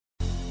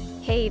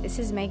Hey, this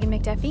is Megan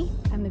McDuffie.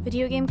 I'm a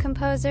video game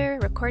composer,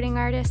 recording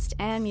artist,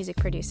 and music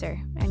producer,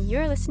 and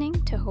you're listening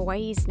to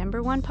Hawaii's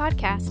 #1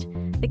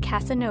 podcast, the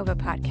Casanova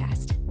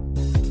Podcast.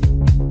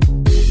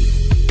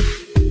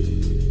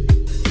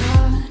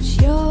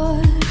 Watch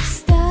your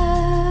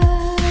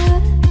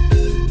step,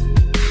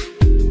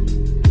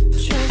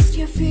 trust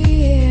your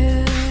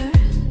fear.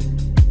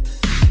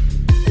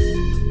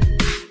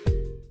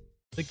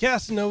 The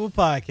Casanova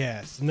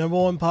Podcast, the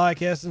 #1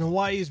 podcast in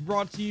Hawaii, is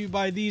brought to you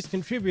by these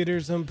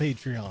contributors on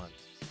Patreon.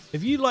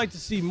 If you'd like to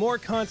see more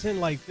content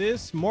like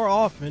this more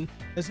often,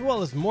 as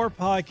well as more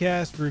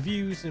podcast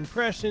reviews,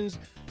 impressions,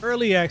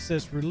 early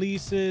access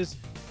releases,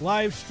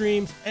 live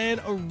streams, and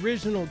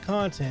original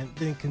content,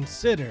 then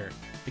consider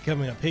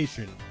becoming a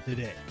patron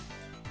today.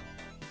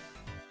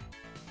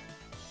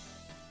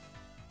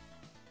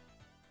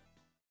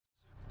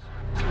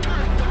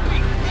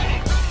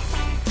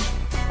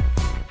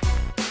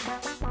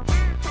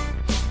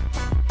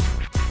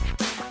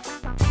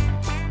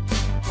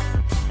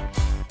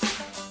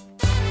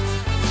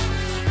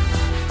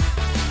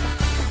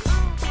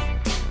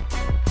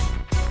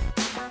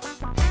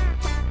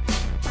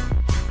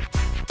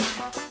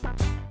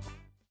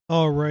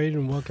 All right,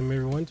 and welcome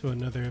everyone to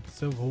another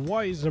episode of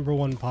Hawaii's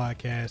 #1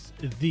 podcast,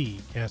 the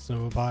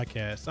Casanova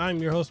Podcast.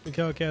 I'm your host,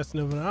 Mikhail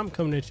Casanova, and I'm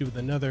coming at you with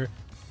another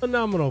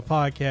phenomenal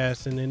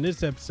podcast. And in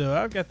this episode,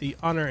 I've got the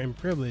honor and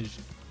privilege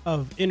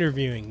of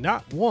interviewing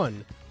not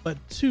one, but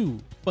two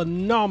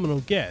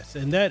phenomenal guests,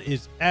 and that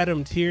is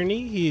Adam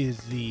Tierney. He is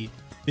the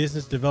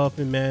business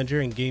development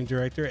manager and game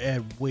director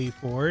at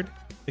Wayforward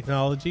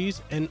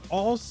Technologies, and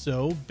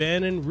also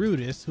Bannon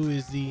Rudis, who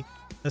is the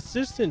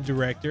assistant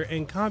director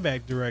and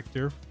combat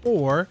director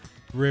for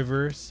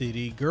River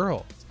City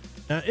Girls.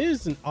 Now, it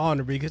is an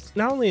honor because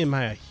not only am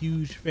I a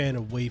huge fan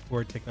of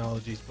Wayforward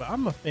Technologies, but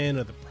I'm a fan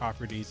of the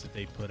properties that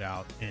they put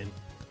out. And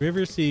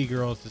River City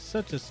Girls is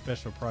such a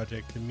special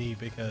project to me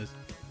because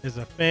as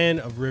a fan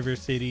of River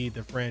City,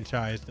 the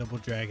franchise, Double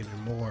Dragon,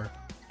 and more,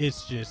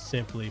 it's just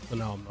simply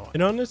phenomenal.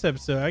 And on this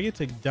episode, I get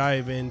to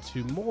dive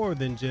into more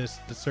than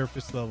just the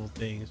surface level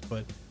things,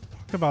 but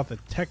talk about the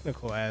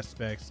technical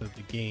aspects of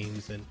the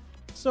games and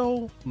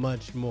so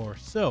much more.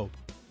 So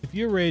if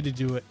you're ready to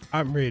do it,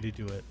 I'm ready to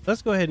do it.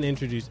 Let's go ahead and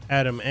introduce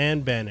Adam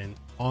and Bannon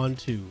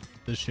onto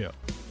the show.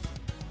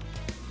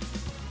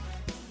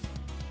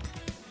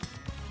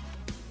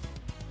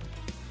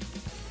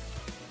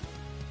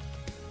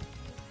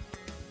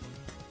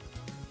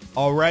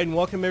 All right, and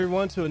welcome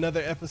everyone to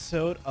another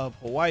episode of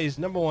Hawaii's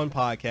 #1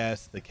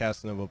 podcast, the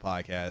Casanova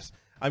Podcast.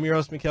 I'm your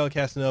host, Mikhail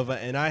Casanova,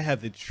 and I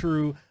have the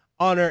true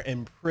honor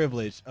and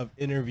privilege of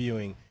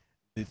interviewing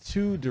the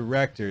two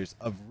directors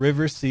of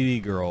River City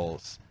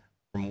Girls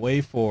from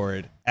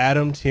Wayforward,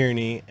 Adam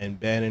Tierney and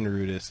Bannon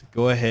Rudis.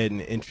 Go ahead and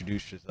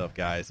introduce yourself,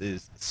 guys. It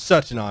is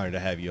such an honor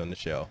to have you on the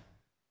show.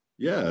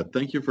 Yeah,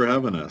 thank you for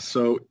having us.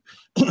 So,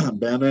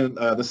 Bannon,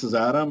 this is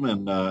Adam,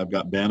 and I've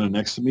got Bannon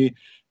next to me.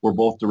 We're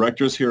both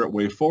directors here at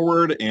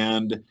Wayforward,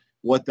 and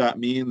what that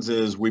means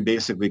is we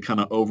basically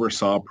kind of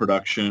oversaw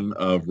production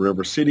of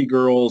River City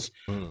Girls.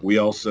 We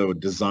also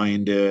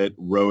designed it,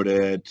 wrote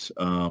it,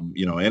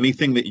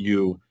 anything that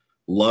you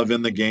love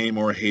in the game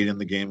or hate in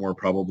the game we're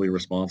probably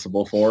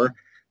responsible for.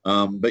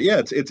 But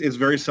yeah, it's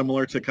very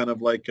similar to kind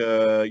of like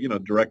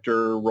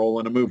director role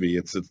in a movie.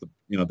 It's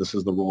this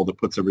is the role that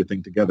puts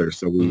everything together.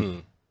 So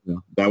we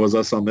that was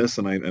us on this,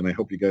 and I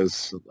hope you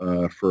guys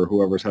for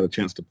whoever's had a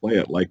chance to play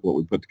it like what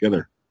we put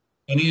together.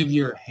 Any of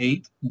your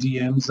hate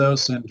DMs though,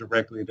 send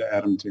directly to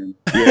Adam Tierney.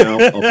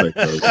 Yeah, I'll take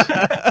those.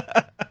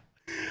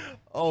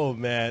 Oh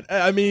man,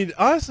 I mean,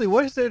 honestly,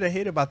 what is there to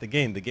hate about the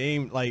game? The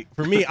game, like,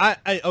 for me,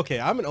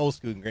 I'm an old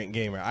school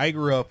gamer. I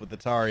grew up with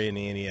Atari and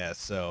the NES,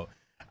 so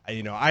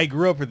I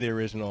grew up with the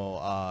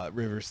original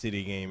River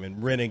City game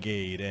and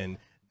Renegade and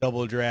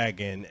Double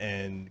Dragon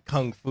and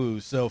Kung Fu.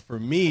 So for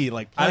me,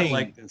 like, playing, I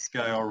like this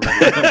guy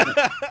already.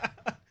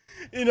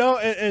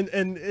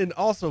 and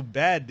also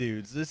Bad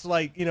Dudes. It's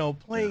like,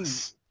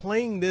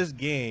 playing this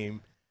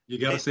game. You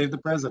gotta save the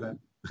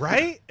president.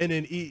 Right? And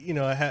then eat,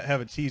 have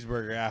a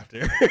cheeseburger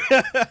after.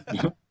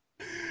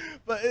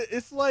 But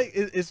it's like,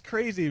 it's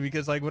crazy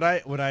because like when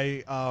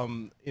I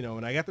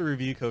got the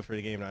review code for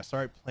the game and I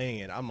started playing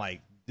it, I'm like,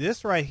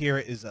 this right here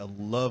is a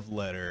love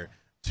letter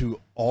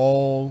to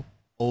all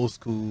old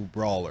school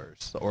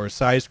brawlers or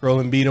side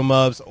scrolling beat 'em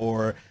ups,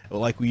 or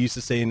like we used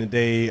to say in the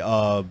day,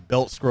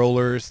 belt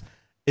scrollers.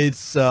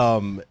 It's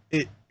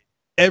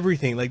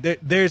everything. Like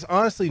there's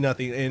honestly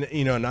nothing, and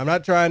and I'm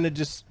not trying to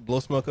just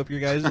blow smoke up your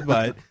guys'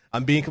 butt.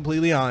 I'm being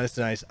completely honest,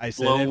 and I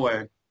said blow it.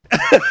 Away.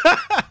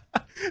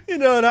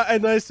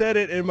 And I said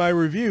it in my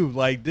review.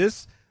 Like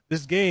this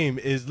game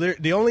is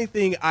the only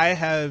thing I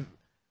have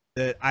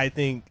that I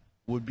think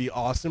would be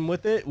awesome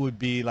with it would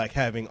be like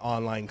having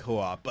online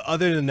co-op. But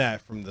other than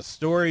that, from the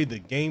story, the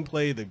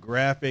gameplay, the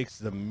graphics,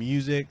 the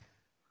music,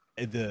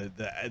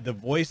 the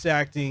voice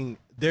acting,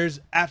 there's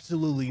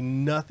absolutely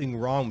nothing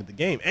wrong with the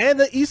game. And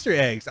the Easter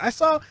eggs. I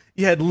saw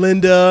you had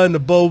Linda and the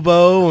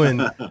Bobo,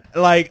 and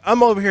like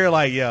I'm over here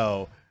like,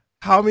 yo,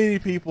 how many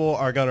people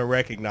are gonna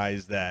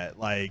recognize that?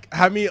 Like,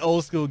 how many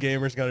old school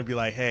gamers gonna be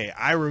like, "Hey,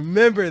 I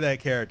remember that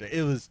character."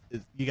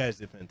 You guys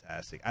did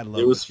fantastic. I love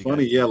It was what you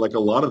funny, guys yeah. did. Like a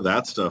lot of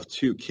that stuff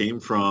too came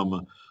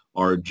from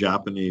our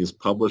Japanese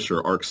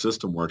publisher, Arc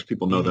System Works.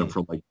 People know them Mhm,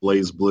 from like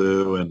Blaze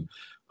Blue and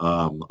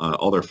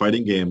all their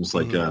fighting games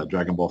like mhm.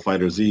 Dragon Ball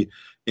Fighter Z.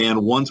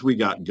 And once we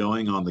got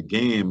going on the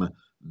game,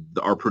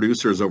 our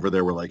producers over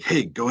there were like,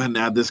 "Hey, go ahead and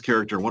add this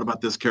character. What about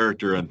this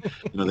character?" And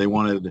they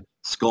wanted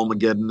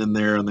Skullmageddon in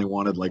there, and they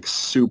wanted like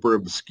super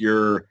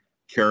obscure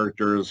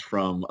characters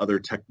from other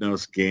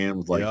Technos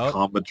games like Yep.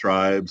 Combat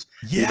Tribes.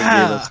 Even gave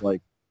Yeah. us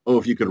like, oh,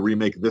 if you could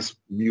remake this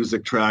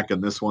music track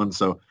and this one.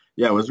 So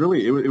yeah, it was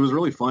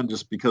really fun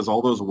just because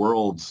all those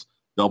worlds,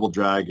 Double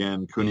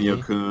Dragon, Mhm,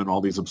 Kunio-kun,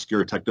 all these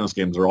obscure Technos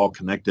games are all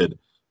connected.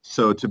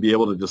 So to be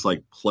able to just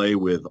like play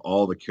with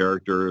all the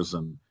characters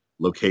and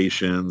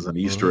locations and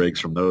Easter mhm. eggs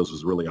from those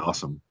was really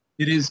awesome.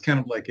 It is kind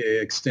of like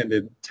a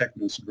extended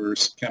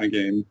Technosverse kind of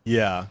game.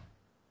 Yeah.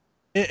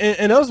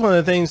 And that was one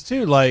of the things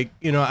too. Like,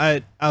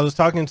 I was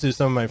talking to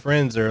some of my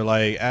friends that are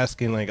like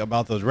asking like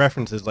about those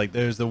references. Like,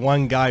 there's the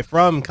one guy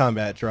from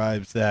Combat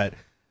Tribes that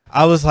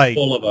I was like,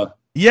 Bulova.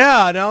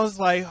 yeah, and I was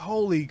like,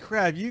 holy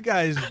crap, you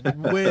guys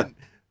went,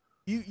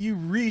 you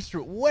reached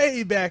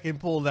way back and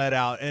pulled that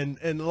out. And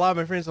a lot of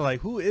my friends are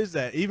like, who is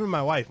that? Even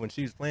my wife, when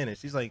she was playing it,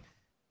 she's like,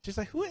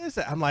 who is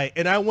that? I'm like,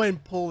 and I went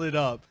and pulled it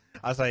up.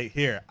 I was like,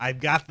 here, I've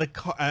got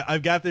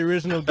the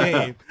original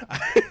game.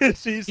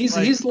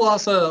 He's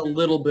lost a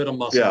little bit of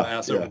muscle Yeah,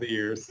 mass yeah. over the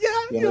years. yeah,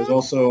 Yeah, there's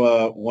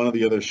also one of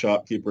the other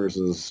shopkeepers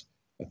is,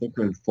 I think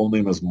her full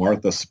name is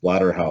Martha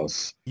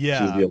Splatterhouse.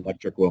 She's the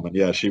electric woman.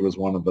 Yeah, she was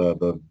one of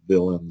the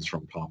villains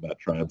from Combat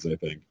Tribes, I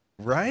think.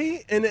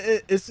 right. And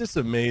it's just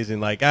amazing.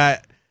 Like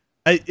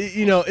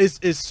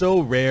it's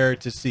so rare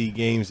to see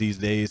games these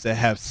days that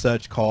have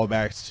such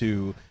callbacks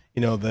to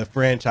the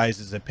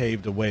franchises that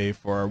paved the way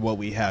for what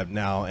we have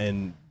now.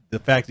 And the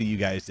fact that you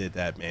guys did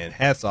that, man,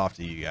 hats off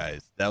to you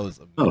guys. That was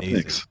Oh,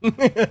 amazing.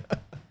 thanks.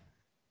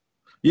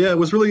 Yeah, it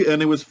was really,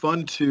 and it was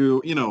fun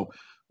to,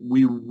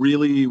 we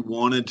really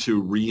wanted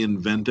to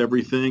reinvent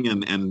everything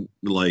and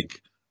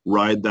like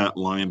ride that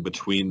line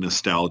between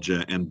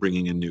nostalgia and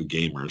bringing in new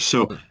gamers.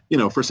 So,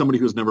 for somebody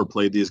who's never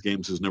played these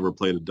games, who's never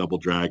played a Double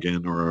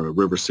Dragon or a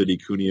River City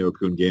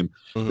Kunio-kun game,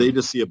 they Mhm.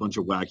 just see a bunch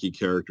of wacky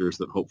characters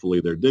that hopefully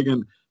they're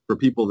digging. For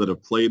people that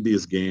have played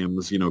these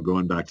games,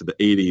 going back to the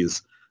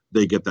 80s,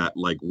 they get that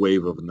like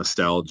wave of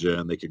nostalgia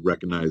and they could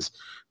recognize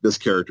this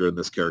character and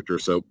this character.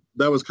 So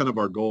that was kind of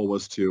our goal,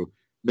 was to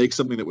make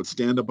something that would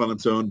stand up on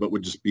its own, but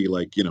would just be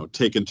like,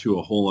 taken to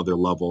a whole other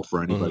level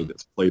for anybody Mhm.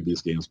 that's played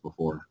these games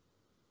before.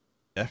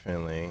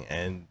 Definitely.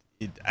 And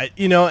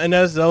and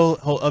that's the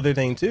whole other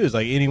thing too, is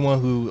like anyone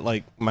who,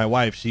 like my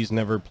wife, she's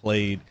never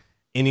played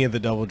any of the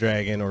Double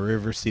Dragon or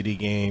River City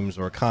games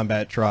or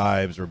Combat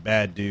Tribes or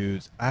Bad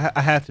Dudes. I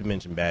have to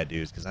mention Bad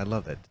Dudes because I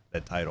love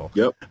that title.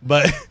 Yep.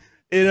 But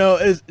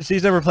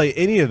she's never played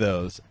any of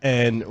those.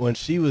 And when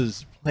she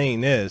was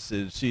playing this,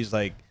 she's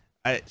like,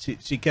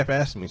 she kept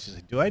asking me, she's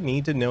like, do I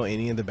need to know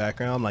any of the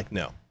background? I'm like,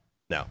 no.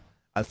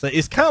 I'd say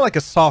it's kind of like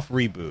a soft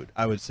reboot,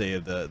 I would say,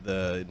 of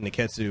the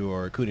Neketsu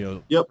or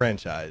Kunio Yep.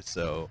 franchise.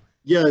 So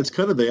Yeah, it's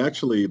kind of,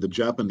 the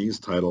Japanese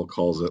title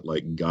calls it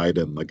like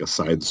Gaiden, like a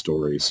side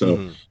story. So,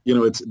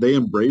 mhm. they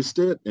embraced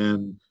it,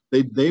 and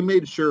they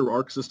made sure,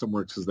 Arc System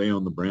Works, because they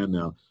own the brand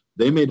now,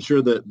 they made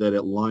sure that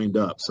it lined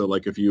up. So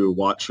like if you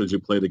watch as you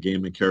play the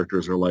game and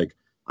characters are like,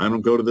 I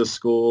don't go to this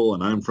school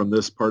and I'm from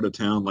this part of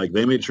town, like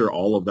they made sure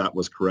all of that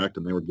was correct,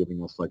 and they were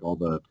giving us like all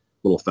the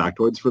little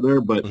factoids for there.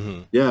 But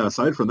Mhm. yeah,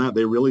 aside from that,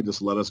 they really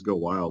just let us go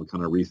wild,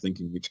 kind of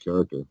rethinking each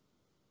character.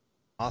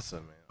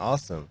 Awesome, man.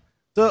 Awesome.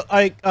 So,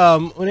 like,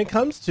 when it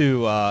comes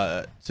to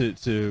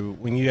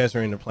when you guys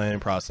are in the planning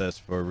process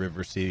for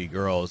River City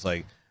Girls,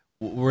 like,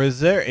 was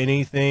there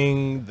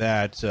anything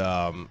that,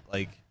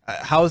 like,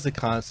 how is the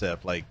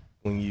concept, like,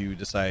 when you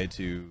decided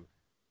to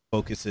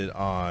focus it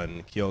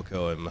on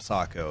Kyoko and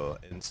Masako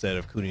instead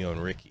of Kunio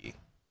and Ricky?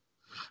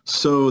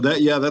 So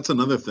that's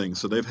another thing.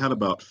 So they've had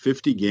about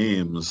 50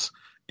 games,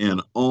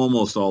 and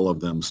almost all of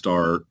them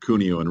star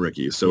Kunio and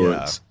Ricky. So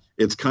Yeah.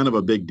 it's kind of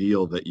a big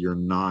deal that you're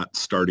not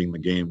starting the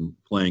game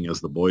playing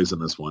as the boys in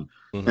this one.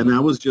 Mhm. And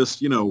that was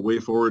just,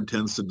 Wayforward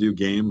tends to do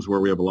games where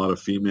we have a lot of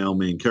female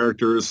main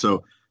characters.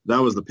 So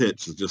that was the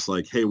pitch. It's just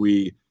like, hey,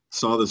 we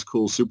saw this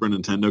cool Super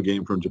Nintendo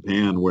game from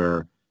Japan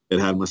where it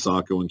had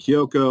Masako and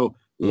Kyoko.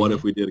 What Mhm.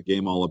 if we did a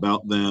game all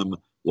about them?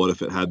 What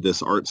if it had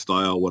this art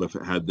style? What if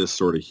it had this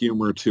sort of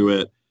humor to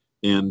it?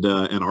 And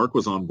Arc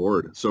was on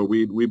board. So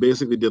we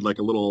basically did like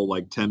a little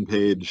like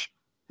 10-page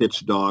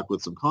pitch doc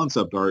with some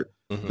concept art.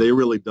 Mhm. They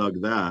really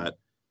dug that,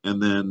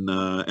 and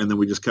then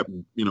we just kept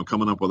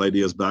coming up with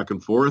ideas back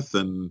and forth,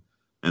 and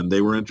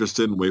they were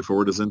interested, and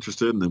Wayforward is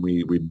interested, and then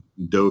we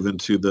dove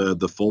into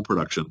the full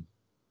production.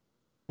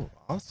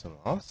 Awesome.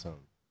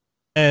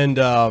 And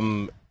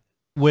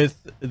it's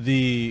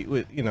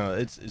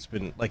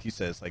been, like you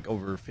said, it's like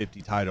over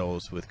 50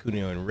 titles with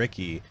Kunio and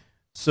Ricky.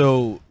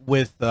 So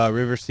with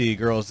River City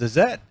Girls, is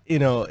that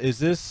is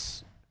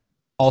this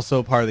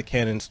also part of the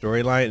canon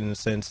storyline in the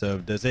sense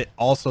of, does it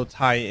also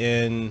tie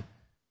in?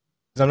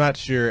 Because I'm not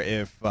sure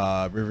if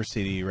River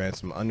City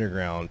Ransom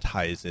Underground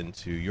ties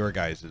into your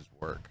guys'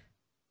 work,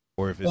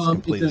 or if it's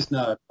completely. It does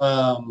not.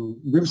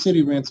 River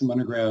City Ransom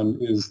Underground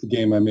is the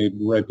game I made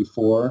right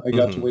before I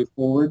got to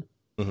Wayforward.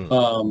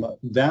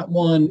 That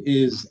one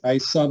is, I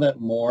saw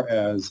that more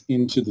as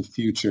into the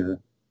future,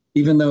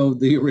 even though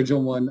the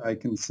original one I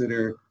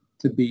consider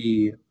to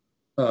be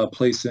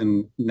placed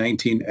in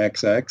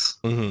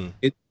 19XX.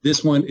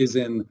 This one is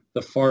in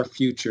the far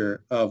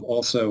future of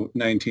also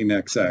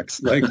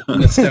 19XX. Like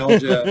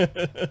nostalgia,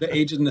 the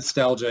age of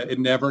nostalgia, it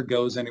never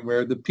goes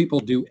anywhere. The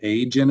people do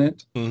age in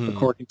it,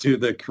 according to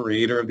the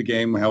creator of the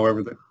game,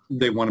 however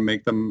they want to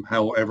make them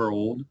however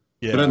old.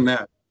 But other than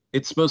that,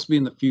 it's supposed to be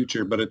in the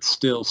future, but it's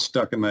still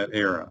stuck in that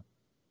era.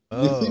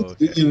 I think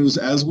it was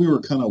as we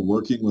were kind of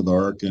working with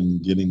ARC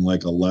and getting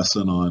like a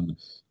lesson on,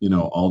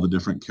 all the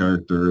different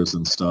characters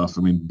and stuff.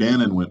 I mean,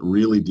 Bannon went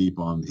really deep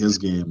on his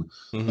game,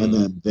 and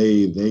then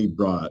they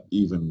brought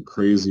even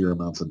crazier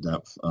amounts of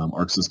depth.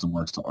 ARC System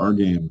Works to our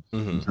game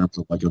in terms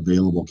of like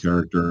available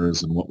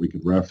characters and what we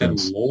could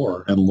reference and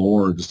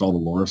lore, just all the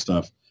lore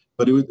stuff.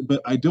 But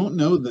I don't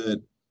know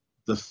that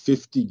the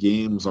 50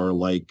 games are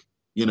like,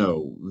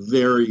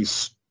 very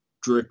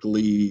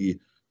strictly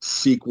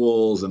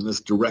sequels and this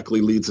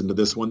directly leads into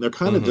this one. They're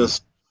kind of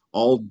just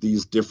all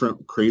these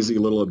different crazy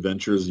little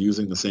adventures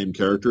using the same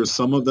characters.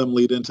 Some of them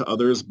lead into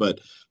others,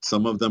 but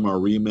some of them are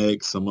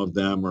remakes. Some of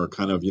them are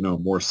kind of,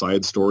 more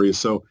side stories.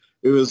 So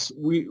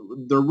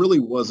there really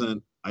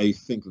wasn't, I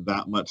think,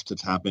 that much to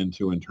tap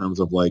into in terms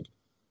of like,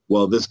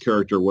 well, this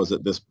character was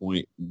at this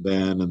point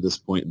then and this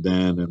point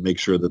then, and make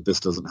sure that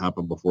this doesn't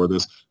happen before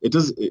this. It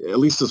does, at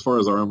least as far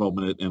as our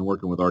involvement and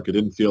working with ARC, it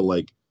didn't feel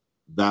like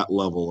that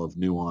level of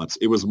nuance.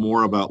 It was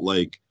more about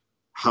like,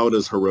 how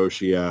does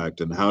Hiroshi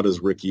act and how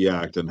does Ricky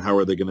act and how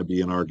are they going to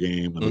be in our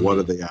game and what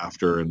are they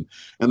after? And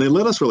they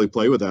let us really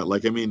play with that.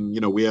 Like, I mean,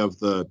 we have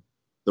the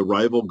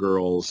rival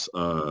girls,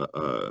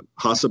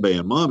 Hasabe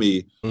and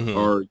Mami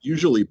are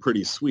usually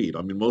pretty sweet.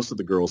 I mean, most of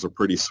the girls are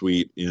pretty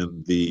sweet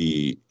in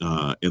the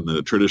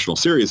traditional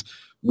series.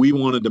 We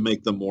wanted to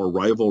make them more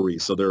rivalry,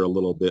 so they're a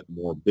little bit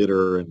more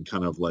bitter and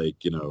kind of like,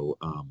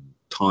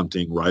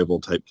 taunting rival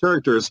type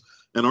characters.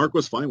 And ARC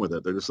was fine with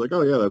it. They're just like,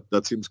 oh yeah,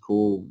 that seems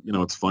cool.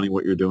 It's funny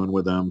what you're doing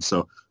with them.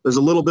 So there's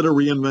a little bit of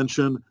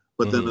reinvention,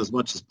 but then as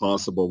much as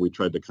possible, we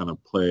tried to kind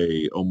of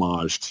play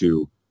homage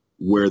to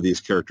where these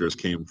characters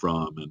came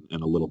from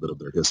and a little bit of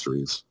their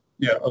histories.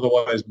 Yeah,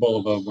 otherwise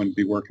Bulova wouldn't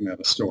be working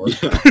at a store.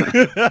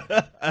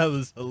 That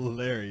was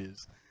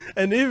hilarious.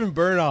 And even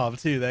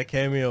Burnoff too, that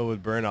cameo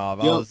with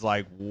Burnoff, I was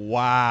like,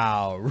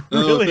 wow,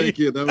 really? Oh, thank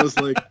you. That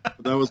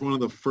was one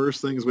of the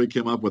first things we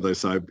came up with. I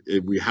said,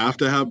 we have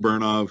to have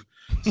Burnoff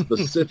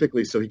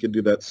specifically so he can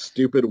do that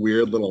stupid,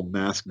 weird little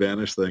mask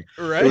vanish thing.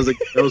 Right.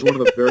 That was one of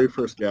the very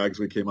first gags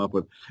we came up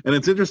with. And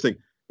it's interesting,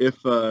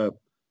 because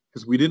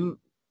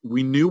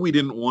we knew we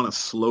didn't want to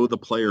slow the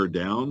player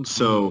down.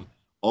 So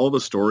all the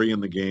story in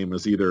the game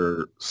is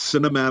either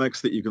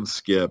cinematics that you can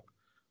skip,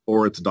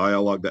 or it's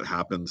dialogue that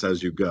happens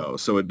as you go.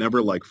 So it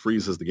never like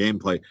freezes the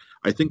gameplay.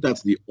 I think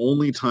that's the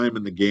only time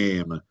in the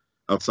game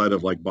outside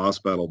of like boss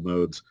battle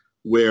modes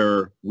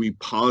where we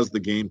paused the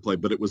gameplay,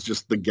 but it was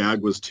just the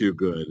gag was too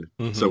good.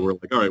 So we're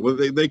like, all right, well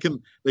they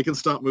can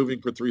stop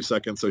moving for 3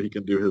 seconds so he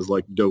can do his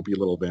like dopey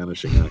little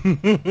vanishing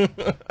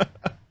act.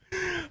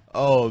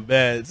 Oh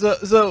man.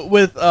 So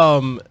with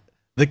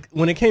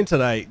when it came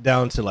tonight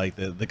down to like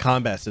the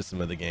combat system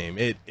of the game,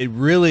 it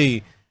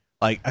really,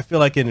 like, I feel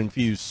like it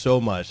infused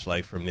so much,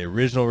 like, from the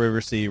original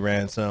River City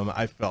Ransom.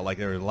 I felt like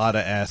there were a lot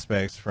of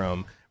aspects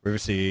from River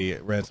City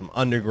Ransom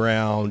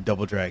Underground,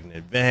 Double Dragon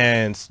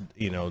Advance,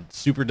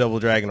 Super Double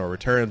Dragon or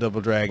Return of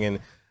Double Dragon.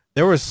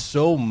 There was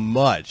so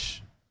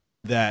much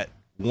that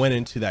went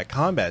into that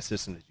combat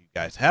system that you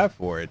guys have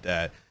for it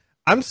that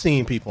I'm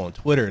seeing people on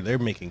Twitter, they're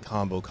making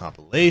combo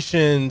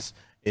compilations.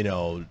 They're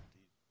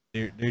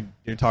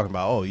talking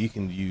about, oh, you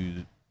can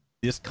use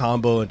this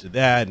combo into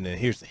that, and then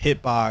here's the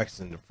hitbox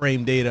and the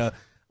frame data.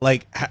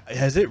 Like,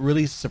 has it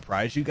really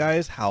surprised you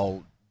guys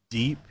how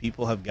deep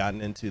people have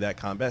gotten into that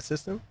combat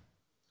system?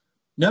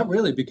 Not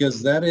really,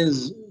 because that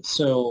is,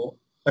 so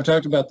I've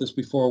talked about this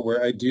before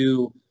where I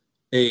do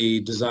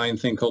a design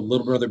thing called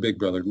Little Brother, Big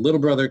Brother.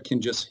 Little Brother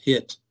can just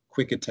hit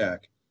quick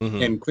attack,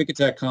 and quick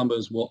attack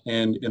combos will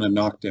end in a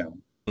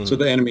knockdown. So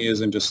the enemy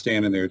isn't just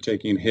standing there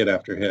taking hit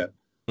after hit.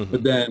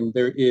 But then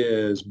there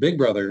is Big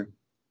Brother.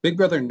 Big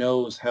Brother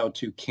knows how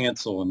to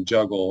cancel and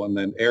juggle and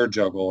then air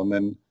juggle, and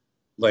then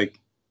like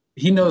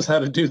he knows how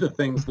to do the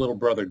things Little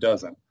Brother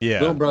doesn't. Yeah.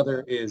 Little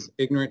Brother is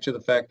ignorant to the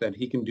fact that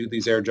he can do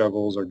these air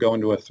juggles or go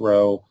into a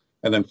throw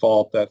and then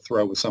follow up that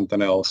throw with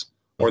something else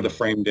or the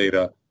frame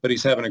data, but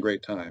he's having a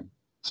great time.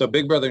 So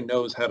Big Brother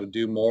knows how to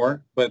do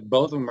more, but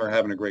both of them are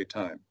having a great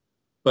time.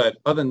 But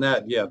other than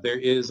that, yeah, there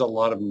is a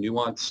lot of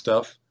nuanced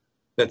stuff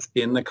that's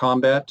in the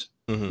combat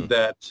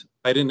that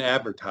I didn't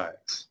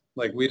advertise.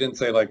 Like, we didn't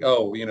say, like,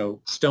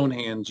 oh, stone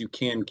hands, you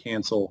can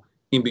cancel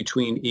in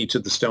between each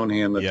of the stone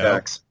hand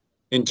attacks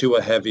into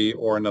a heavy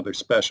or another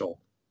special.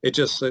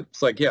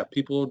 it's like, yeah,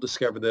 people will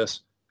discover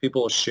this,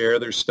 people will share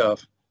their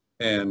stuff,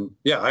 and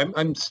yeah,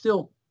 I'm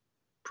still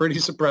pretty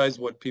surprised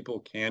what people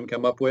can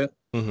come up with,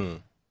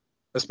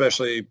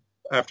 especially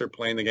after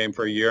playing the game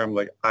for a year. I'm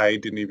like, I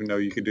didn't even know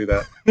you could do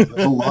that. There's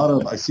a lot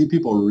of, I see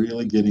people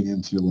really getting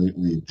into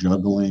lately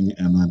juggling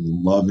and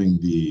then loving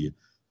the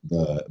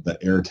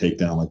air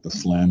takedown, like the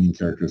slamming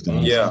characters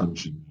down. Yeah.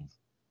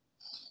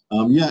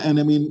 Yeah, and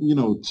I mean, you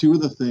know, two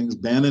of the things,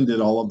 Bannon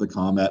did all of the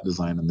combat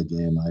design in the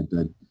game.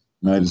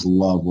 I just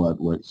love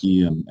what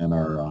he and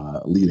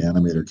our lead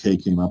animator Kay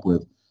came up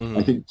with.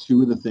 I think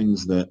two of the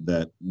things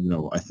that you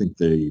know, I think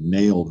they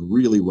nailed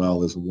really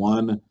well is,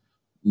 one,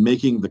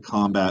 making the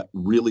combat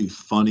really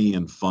funny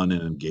and fun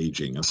and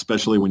engaging,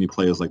 especially when you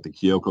play as like the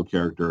Kyoko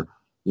character.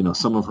 You know,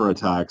 some of her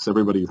attacks,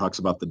 everybody talks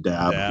about the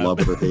dab. Love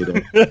it or hate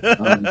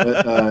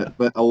it.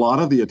 But a lot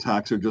of the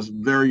attacks are just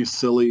very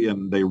silly,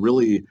 and they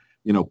really,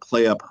 you know,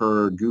 play up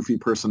her goofy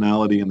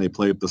personality, and they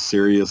play up the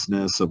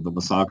seriousness of the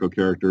Masako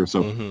character.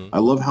 So I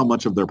love how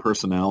much of their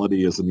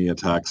personality is in the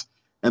attacks.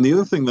 And the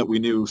other thing that we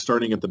knew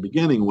starting at the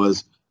beginning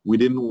was we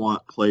didn't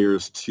want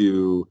players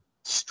to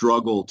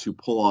struggle to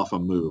pull off a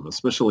move,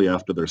 especially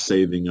after they're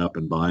saving up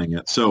and buying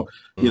it. So,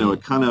 you know,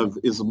 it kind of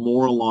is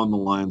more along the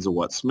lines of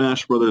what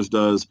Smash Brothers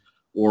does,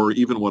 or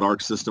even what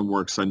Arc System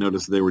Works, I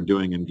noticed they were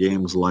doing in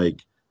games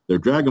like their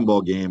Dragon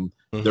Ball game.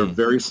 They're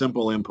very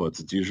simple inputs.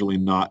 It's usually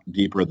not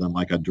deeper than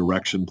like a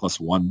direction plus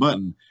one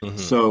button.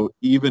 So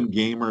even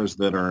gamers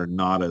that are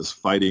not as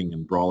fighting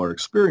and brawler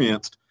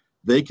experienced,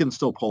 they can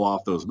still pull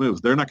off those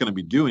moves. They're not going to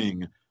be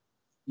doing,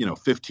 you know,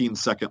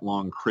 15-second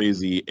long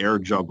crazy air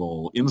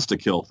juggle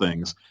insta-kill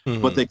things,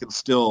 but they can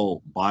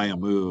still buy a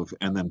move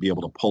and then be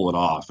able to pull it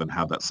off and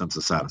have that sense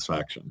of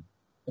satisfaction.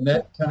 And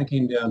that kind of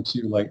came down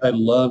to, like, I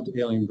loved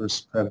Alien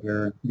vs.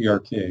 Predator, the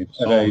arcade.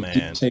 And I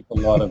did take a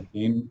lot of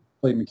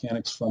gameplay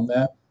mechanics from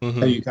that.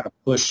 How you kind of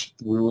push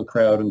through a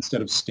crowd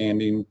instead of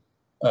standing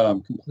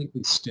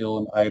completely still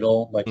and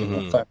idle, like in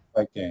a fight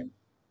game.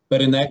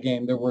 But in that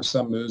game, there were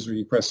some moves where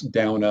you press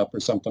down up or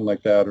something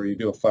like that, or you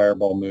do a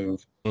fireball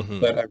move.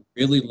 But I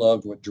really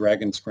loved what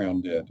Dragon's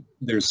Crown did.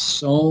 There's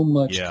so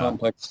much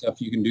complex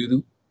stuff you can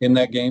do in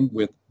that game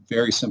with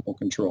very simple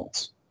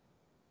controls.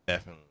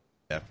 Definitely.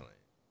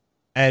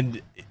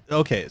 And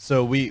okay,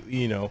 so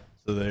so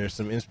there's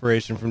some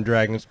inspiration from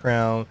Dragon's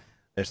Crown.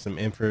 There's some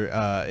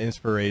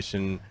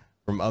inspiration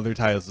from other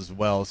titles as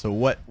well. So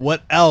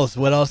what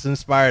else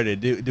inspired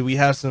it? Do we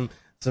have some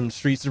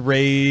Streets of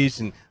Rage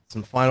and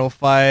some Final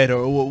Fight,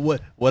 or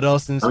what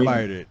else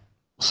inspired it?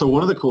 So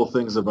one of the cool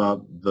things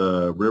about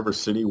the River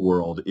City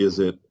world is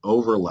it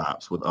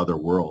overlaps with other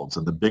worlds,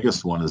 and the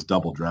biggest one is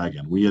Double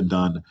Dragon. We had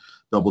done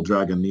Double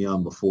Dragon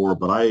Neon before,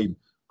 but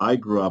I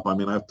grew up, I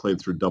mean, I've played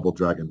through Double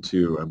Dragon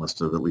 2, I must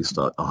have at least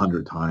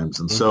 100 times,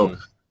 and so,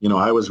 you know,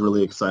 I was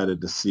really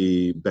excited to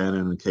see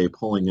Bannon and Kay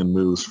pulling in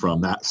moves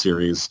from that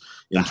series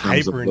in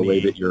terms of the way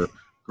that you're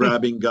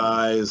grabbing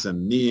guys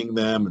and kneeing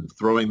them and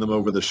throwing them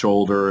over the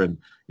shoulder. And,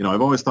 you know,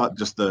 I've always thought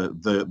just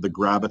the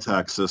grab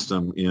attack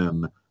system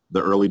in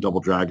the early Double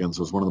Dragons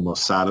was one of the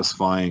most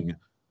satisfying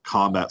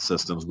combat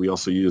systems. We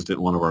also used it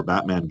in one of our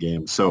Batman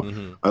games. So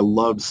I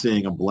loved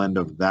seeing a blend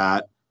of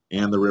that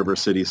and the River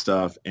City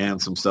stuff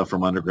and some stuff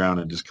from Underground,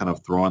 and just kind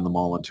of throwing them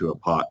all into a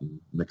pot and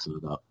mixing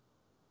it up.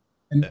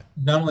 And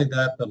not only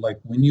that, but like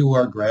when you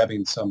are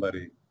grabbing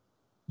somebody,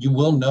 you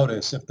will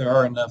notice if there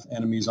are enough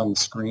enemies on the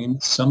screen,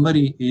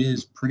 somebody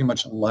is pretty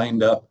much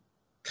lined up,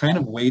 kind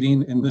of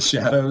waiting in the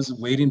shadows,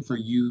 waiting for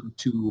you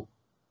to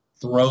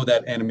throw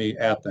that enemy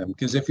at them.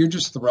 Because if you're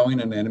just throwing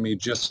an enemy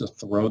just to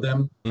throw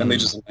them and they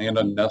just land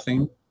on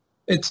nothing,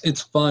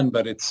 it's fun,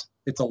 but it's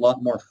a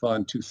lot more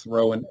fun to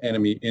throw an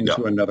enemy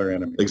into another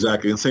enemy.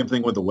 Exactly. And same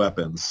thing with the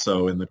weapons.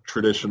 So in the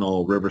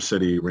traditional River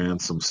City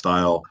Ransom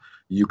style,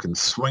 you can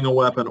swing a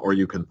weapon or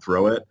you can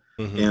throw it.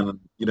 And,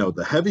 you know,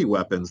 the heavy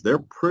weapons, they're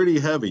pretty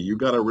heavy. You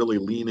got to really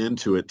lean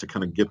into it to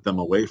kind of get them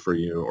away for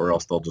you, or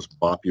else they'll just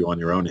bop you on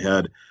your own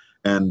head.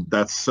 And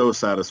that's so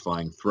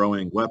satisfying,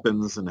 throwing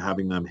weapons and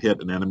having them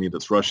hit an enemy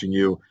that's rushing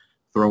you,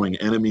 throwing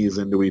enemies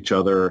into each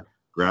other,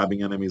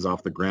 grabbing enemies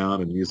off the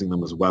ground and using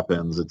them as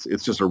weapons.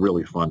 It's just a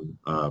really fun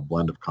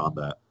blend of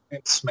combat. And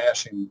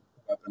smashing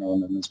a weapon on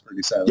them is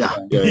pretty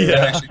satisfying. Yeah. It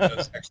actually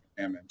does extra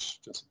damage.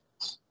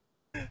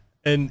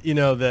 And you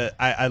know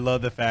I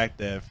love the fact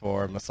that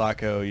for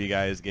Masako, you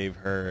guys gave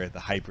her the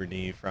hyper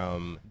knee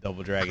from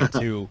Double Dragon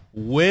 2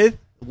 with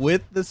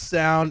the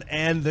sound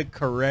and the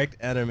correct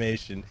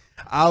animation.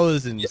 I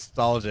was in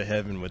nostalgia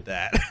heaven with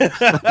that.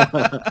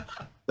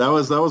 That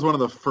was one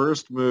of the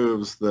first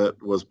moves that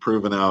was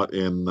proven out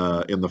in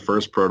the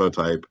first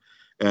prototype.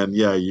 And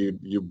yeah,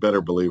 you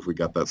better believe we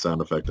got that sound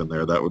effect in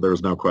there. There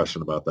was no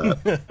question about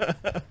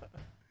that.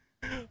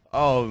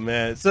 Oh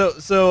man. So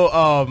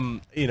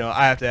you know,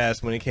 I have to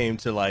ask, when it came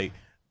to like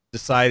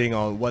deciding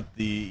on what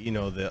the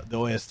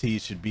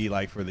OST should be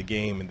like for the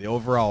game and the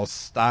overall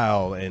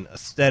style and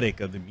aesthetic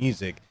of the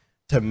music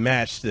to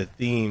match the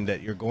theme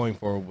that you're going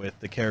for with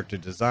the character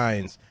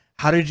designs,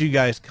 how did you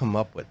guys come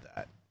up with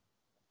that?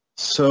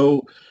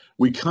 So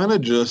we kind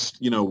of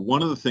just, you know,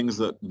 one of the things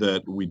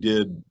that we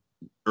did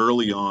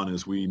early on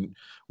is we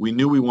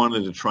knew we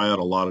wanted to try out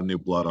a lot of new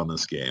blood on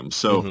this game.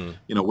 So,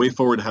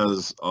 Wayforward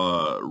has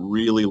a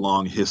really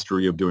long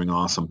history of doing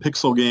awesome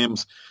pixel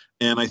games.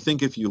 And I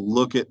think if you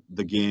look at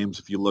the games,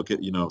 if you look at,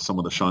 some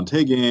of the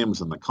Shantae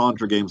games and the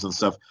Contra games and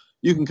stuff,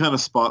 you can kind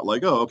of spot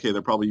like, oh, okay,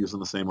 they're probably using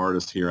the same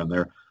artist here and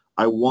there.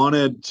 I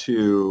wanted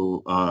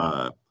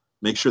to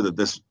make sure that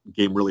this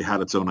game really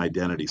had its own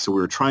identity. So we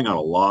were trying out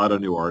a lot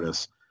of new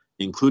artists,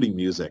 including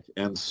music.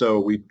 And so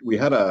we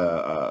had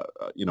a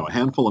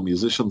handful of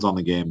musicians on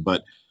the game,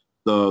 but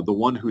the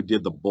one who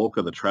did the bulk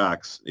of the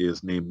tracks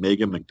is named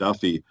Megan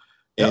McDuffie.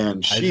 Yep.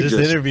 And she I just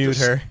interviewed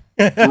her.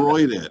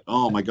 Destroyed it.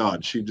 Oh my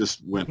God. She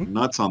just went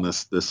nuts on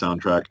this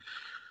soundtrack.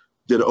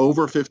 Did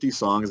over 50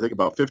 songs, I think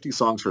about 50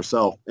 songs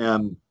herself.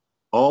 And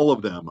all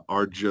of them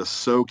are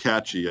just so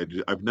catchy.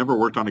 I've never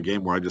worked on a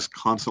game where I just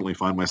constantly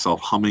find myself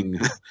humming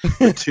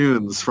the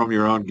tunes from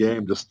your own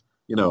game, just,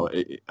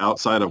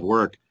 outside of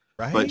work.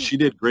 Right? But she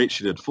did great.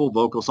 She did full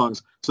vocal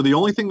songs. So the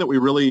only thing that we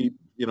really,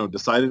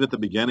 decided at the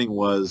beginning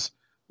was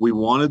we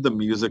wanted the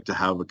music to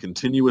have a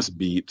continuous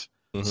beat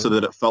so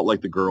that it felt like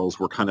the girls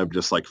were kind of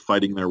just like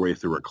fighting their way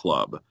through a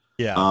club.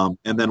 Yeah.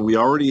 And then we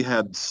already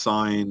had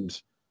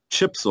signed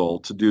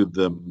Chipsel to do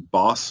the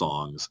boss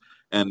songs.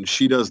 And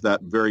she does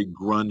that very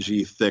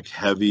grungy, thick,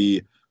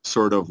 heavy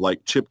sort of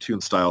like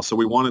chiptune style. So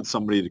we wanted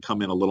somebody to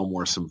come in a little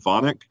more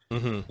symphonic.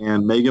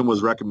 And Megan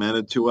was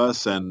recommended to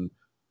us, and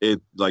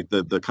it like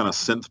the kind of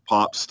synth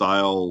pop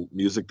style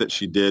music that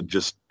she did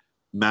just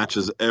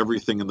matches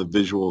everything in the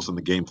visuals and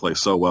the gameplay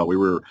so well. We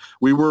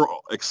were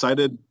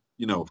excited,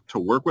 to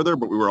work with her,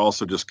 but we were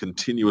also just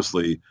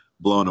continuously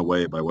blown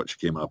away by what she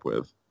came up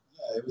with.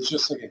 Yeah, it was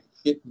just like a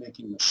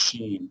hit-making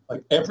machine.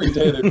 Like every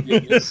day there'd be a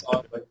new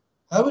song. Like,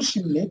 how is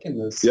she making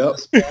this? Yep.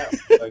 This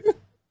fast? Like,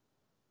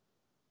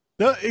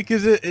 No,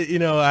 because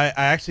I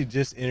actually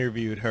just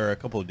interviewed her a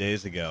couple of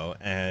days ago,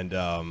 and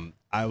I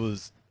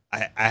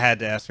had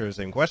to ask her the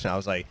same question. I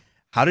was like,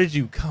 "How did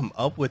you come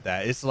up with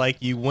that?" It's like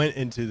you went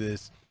into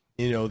this,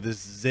 this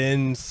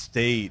Zen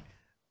state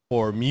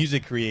for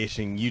music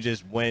creation. You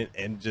just went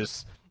and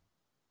just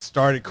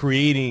started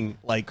creating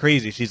like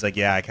crazy. She's like,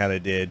 "Yeah, I kind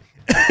of did."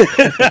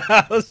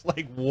 I was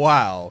like,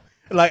 "Wow."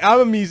 Like,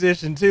 I'm a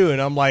musician too, and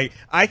I'm like,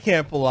 I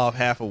can't pull off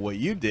half of what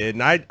you did,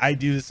 and I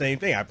do the same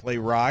thing. I play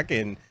rock,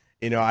 and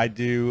I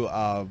do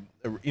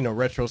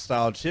retro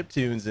style chip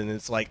tunes, and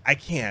it's like I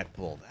can't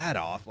pull that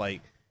off.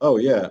 Like, oh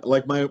yeah,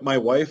 like my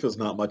wife is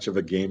not much of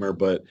a gamer,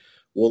 but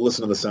we'll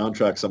listen to the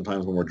soundtrack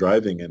sometimes when we're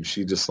driving, and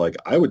she just like,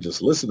 I would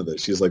just listen to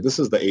this. She's like, this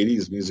is the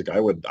 80s music I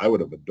would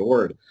have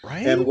adored.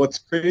 right? And what's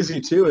crazy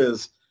too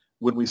is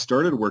when we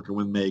started working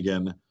with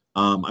Megan,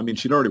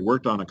 she'd already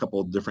worked on a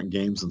couple of different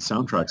games and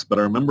soundtracks, but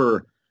I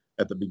remember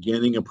at the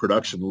beginning of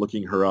production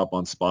looking her up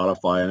on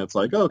Spotify, and it's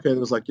like, oh, okay, there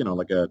was like,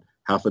 like a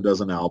half a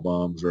dozen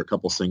albums or a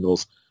couple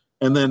singles.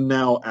 And then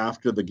now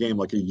after the game,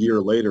 like a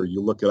year later,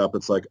 you look it up,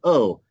 it's like,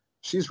 oh,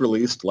 she's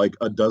released like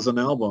a dozen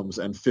albums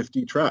and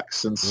 50 tracks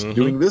since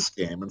doing this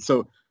game. And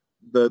so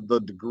the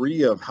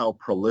degree of how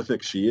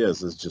prolific she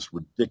is just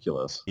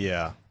ridiculous.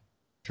 Yeah,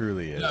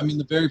 truly is. yeah,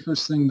 the very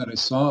first thing that I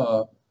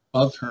saw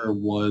of her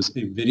was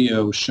a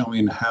video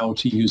showing how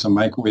to use a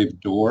microwave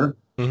door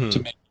to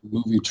make a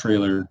movie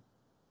trailer,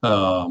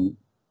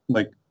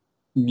 like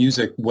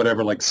music,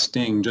 whatever, like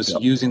Sting, just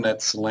using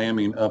that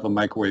slamming of a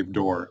microwave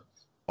door.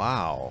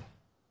 Wow.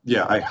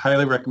 Yeah, I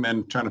highly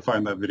recommend trying to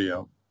find that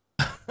video.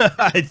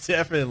 I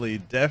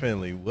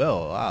definitely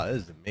will. Wow, that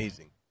is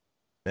amazing,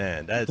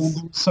 man. That's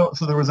So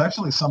there was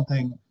actually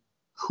something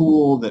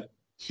cool that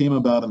came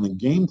about in the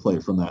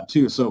gameplay from that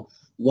too. So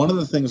one of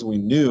the things we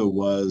knew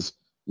was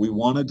we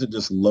wanted to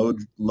just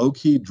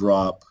low-key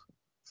drop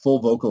full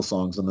vocal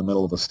songs in the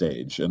middle of a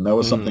stage. And that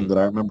was something that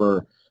I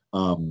remember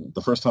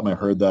the first time I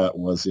heard that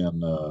was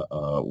in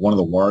one of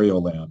the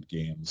Wario Land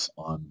games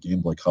on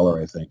Game Boy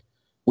Color, I think,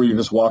 where you're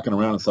just walking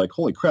around. It's like,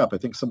 holy crap, I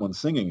think someone's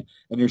singing.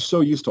 And you're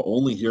so used to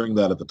only hearing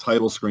that at the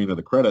title screen or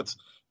the credits,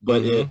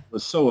 but it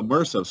was so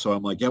immersive. So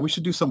I'm like, yeah, we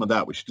should do some of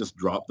that. We should just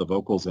drop the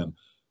vocals in.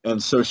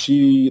 And so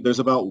there's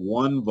about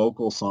one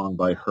vocal song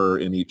by her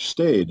in each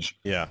stage.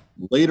 yeah.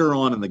 Later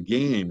on in the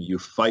game, you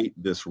fight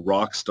this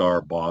rock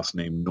star boss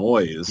named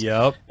Noise.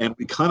 Yep. And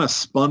we kind of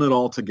spun it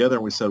all together,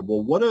 and we said,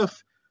 well, what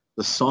if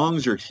the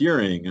songs you're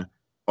hearing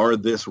are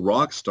this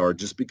rock star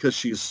just because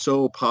she's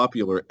so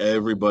popular,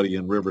 everybody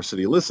in River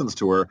City listens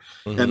to her.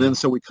 And then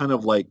so we kind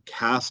of like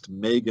cast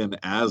Megan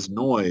as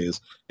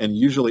Noise. And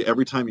usually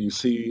every time you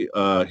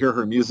hear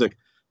her music,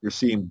 you're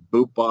seeing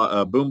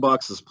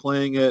boomboxes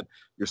playing it.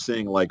 You're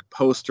seeing like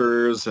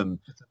posters and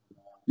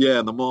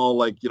in the mall,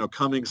 like,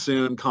 coming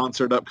soon,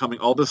 concert upcoming,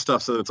 all this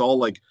stuff. So it's all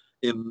like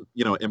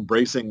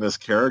embracing this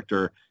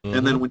character.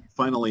 And then when you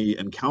finally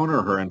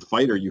encounter her and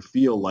fight her, you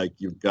feel like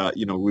you've got,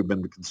 we've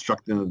been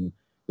constructing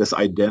this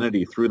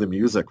identity through the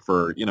music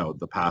for,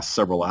 the past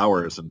several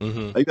hours. And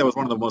I think that was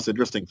one of the most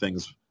interesting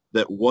things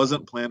that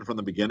wasn't planned from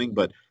the beginning.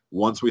 But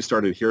once we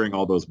started hearing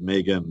all those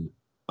Megan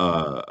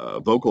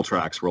vocal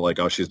tracks, we're like,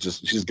 oh,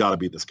 she's got to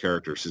be this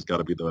character. She's got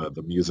to be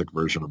the music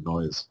version of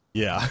Noise.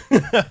 Yeah.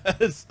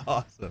 That's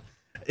awesome.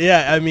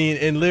 Yeah, I mean,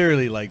 and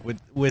literally, like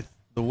with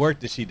the work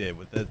that she did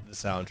with the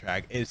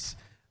soundtrack, it's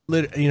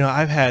you know,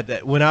 I've had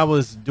that when I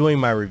was doing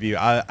my review,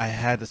 I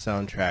had the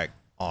soundtrack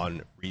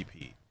on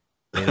repeat.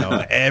 You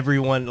know,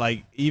 everyone,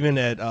 like, even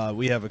at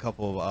we have a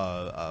couple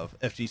of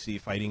FGC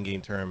fighting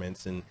game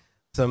tournaments, and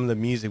some of the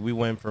music, we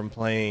went from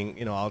playing,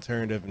 you know,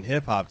 alternative and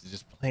hip hop to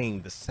just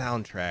playing the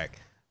soundtrack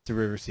to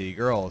River City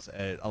Girls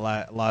at a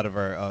lot of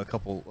our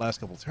last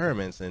couple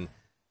tournaments, and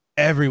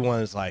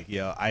everyone's like,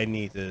 yo, I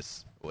need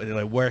this.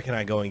 Like, where can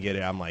I go and get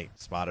it? I'm like,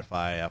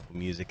 Spotify, Apple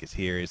Music is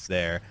here, it's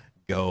there.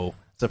 Go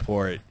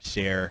support,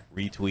 share,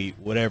 retweet,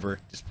 whatever.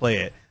 Just play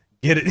it,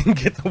 get it, and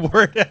get the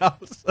word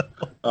out. So.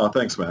 Oh,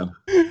 thanks, man.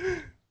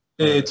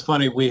 It's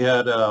funny. We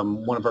had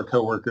one of our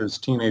coworkers'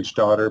 teenage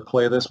daughter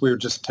play this. We were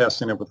just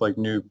testing it with like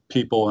new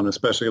people and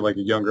especially like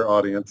a younger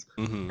audience.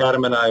 Mm-hmm.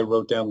 Adam and I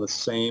wrote down the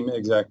same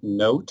exact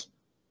note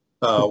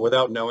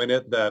without knowing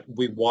it, that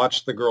we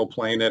watched the girl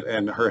playing it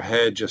and her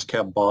head just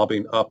kept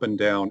bobbing up and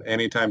down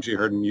anytime she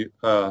heard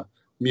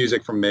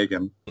music from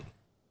Megan.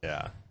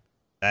 Yeah,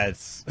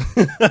 that's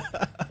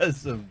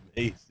that's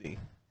amazing.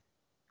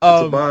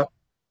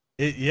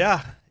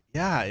 Yeah.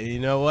 You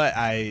know what?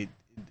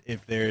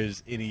 If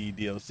there's any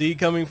DLC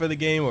coming for the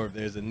game, or if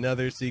there's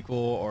another sequel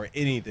or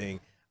anything,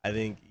 I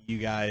think you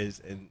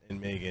guys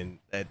and Megan,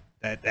 that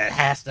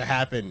has to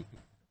happen.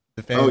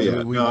 The fans, oh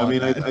yeah, no, I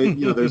mean, I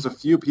you know, there's a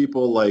few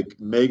people like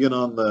Megan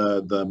on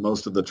the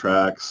most of the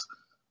tracks.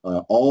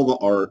 All the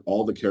art,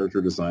 all the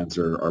character designs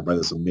are by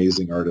this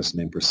amazing artist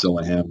named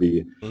Priscilla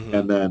Hamby, Mm-hmm.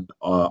 and then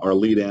our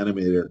lead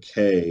animator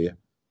Kay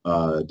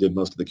did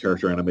most of the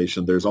character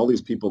animation. There's all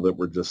these people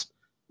that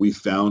we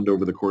found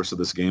over the course of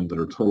this game that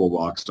are total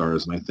rock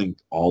stars, and I think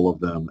all of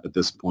them at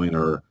this point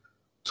are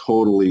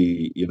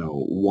totally, you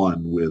know,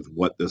 one with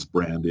what this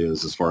brand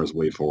is as far as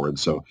Wayforward.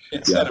 So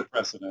It set a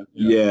precedent.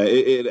 yeah,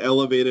 it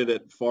elevated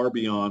it far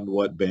beyond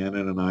what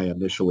Bannon and I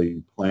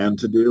initially planned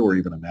to do or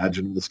even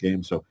imagined in this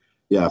game. So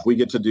yeah, if we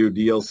get to do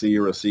DLC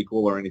or a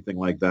sequel or anything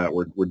like that,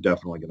 we're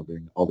definitely going to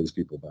bring all these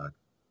people back.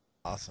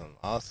 Awesome.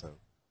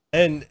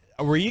 And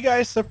were you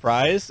guys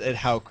surprised at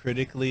how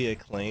critically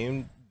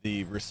acclaimed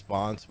the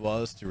response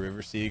was to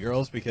River City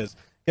Girls? Because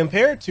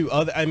compared to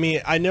other, I mean,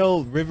 I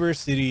know River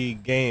City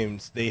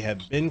games, they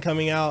have been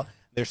coming out,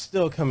 they're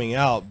still coming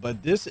out,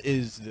 but this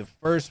is the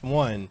first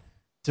one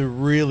to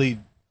really,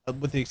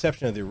 with the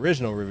exception of the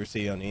original River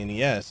City on the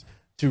NES,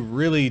 to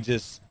really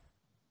just,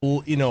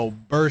 you know,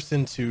 burst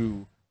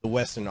into the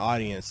Western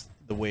audience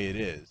the way it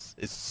is.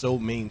 It's so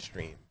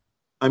mainstream.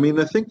 I mean,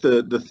 I think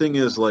the thing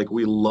is, like,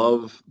 we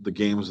love the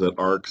games that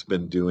ARC's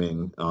been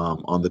doing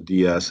on the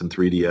DS and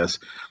 3DS,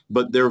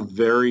 but they're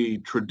very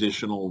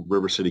traditional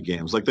River City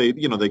games. Like, they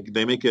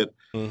make it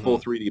Mm-hmm. full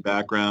 3D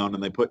background,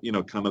 and they put, you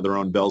know, kind of their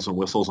own bells and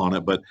whistles on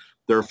it, but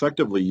they're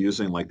effectively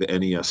using like the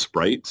NES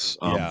sprites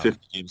 50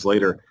 games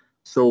later.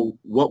 So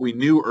what we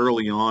knew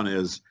early on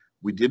is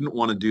we didn't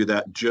want to do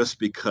that just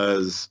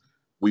because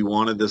we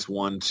wanted this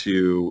one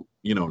to,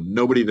 you know,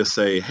 nobody to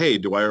say, hey,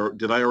 did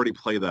I already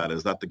play that?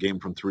 Is that the game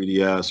from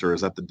 3DS, or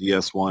is that the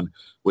DS one?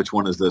 Which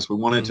one is this? We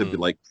wanted it to be,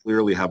 like,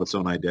 clearly have its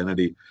own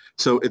identity.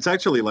 So it's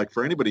actually, like,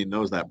 for anybody who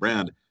knows that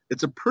brand,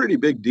 it's a pretty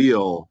big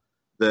deal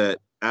that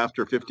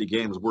after 50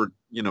 games, we're,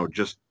 you know,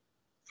 just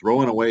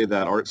throwing away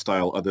that art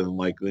style, other than,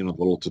 like, you know, the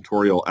little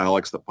tutorial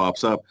Alex that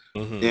pops up,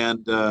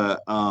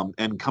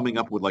 and coming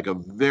up with like a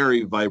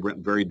very vibrant,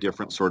 very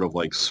different sort of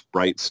like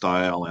sprite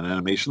style and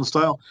animation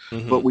style.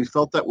 But we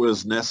felt that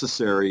was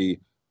necessary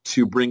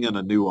to bring in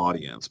a new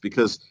audience,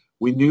 because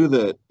we knew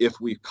that if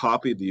we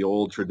copied the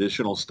old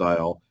traditional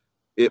style,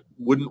 it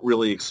wouldn't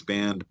really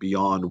expand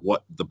beyond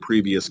what the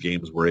previous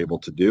games were able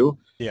to do.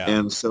 Yeah.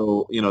 And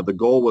so, you know, the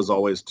goal was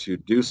always to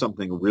do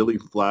something really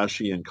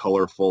flashy and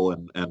colorful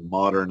and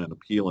modern and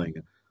appealing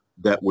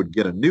that would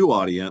get a new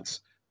audience,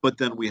 but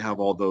then we have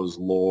all those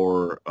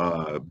lore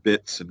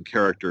bits and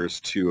characters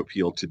to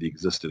appeal to the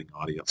existing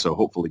audience. So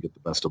hopefully get the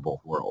best of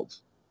both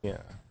worlds.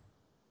 Yeah.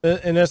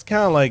 And that's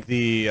kind of like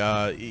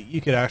the,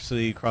 you could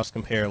actually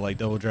cross-compare like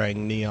Double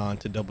Dragon Neon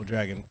to Double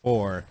Dragon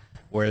 4,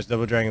 whereas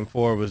Double Dragon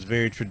 4 was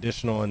very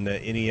traditional in the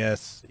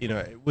NES, you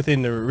know,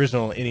 within the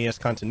original NES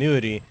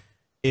continuity.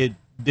 It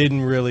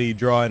didn't really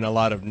draw in a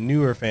lot of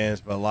newer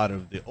fans, but a lot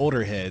of the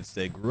older heads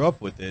that grew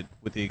up with it,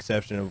 with the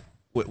exception of,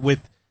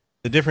 with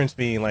the difference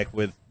being like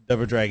with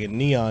Double Dragon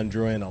Neon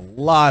drew in a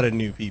lot of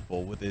new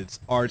people with its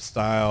art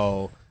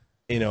style,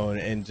 you know,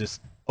 and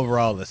just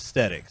overall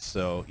aesthetics.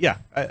 So yeah,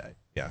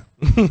 yeah.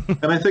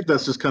 And I think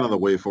that's just kind of the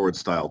Wayforward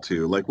style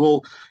too. Like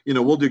we'll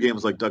do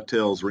games like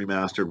DuckTales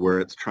Remastered where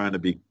it's trying to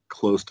be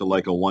close to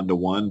like a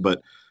 1-to-1,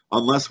 but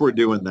unless we're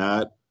doing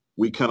that,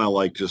 we kind of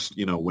like just,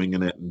 you know,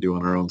 winging it and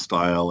doing our own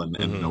style and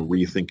you know,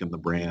 rethinking the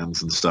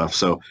brands and stuff.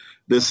 So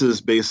this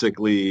is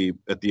basically,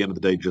 at the end of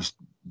the day, just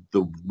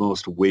the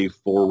most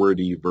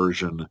Wayforward-y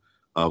version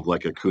of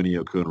like a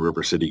Kunio-kun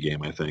River City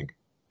game, I think.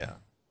 Yeah,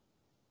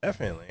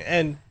 definitely.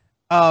 And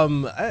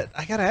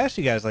I gotta ask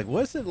you guys, like,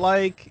 what's it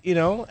like, you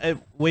know, at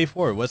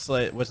Wayforward? What's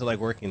it like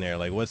working there?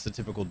 Like, what's the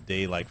typical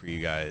day like for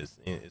you guys,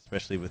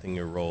 especially within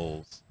your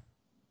roles?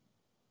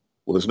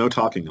 Well, there's no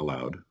talking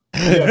allowed.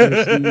 Yeah,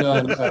 there's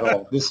none at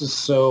all. This is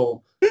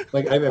so,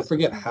 like, I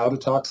forget how to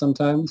talk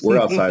sometimes. We're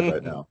outside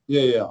right now.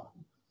 Yeah.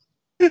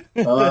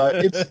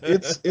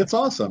 It's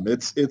awesome.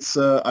 It's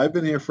I've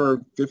been here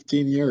for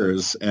 15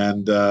 years,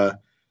 and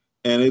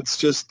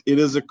it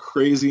is a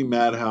crazy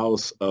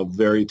madhouse of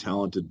very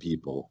talented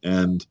people.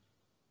 And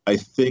I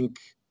think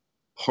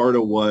part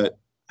of what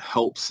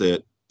helps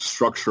it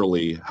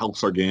structurally,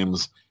 helps our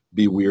games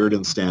be weird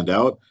and stand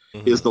out,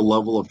 is the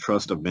level of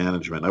trust of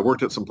management. I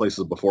worked at some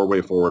places before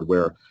Wayforward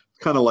where it's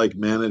kind of like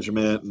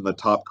management and the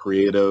top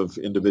creative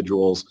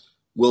individuals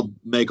will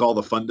make all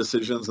the fun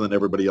decisions, and then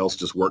everybody else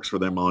just works for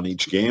them on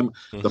each game.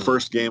 One of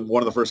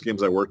the first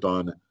games I worked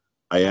on,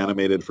 I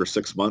animated for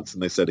 6 months,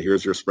 and they said,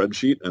 here's your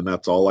spreadsheet. And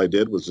that's all I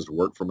did, was just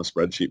work from a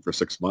spreadsheet for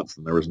 6 months.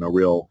 And there was no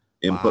real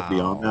input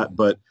beyond that.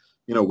 But,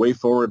 way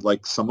forward,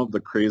 like some of the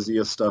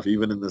craziest stuff,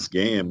 even in this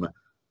game,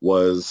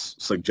 was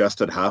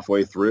suggested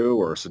halfway through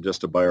or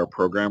suggested by our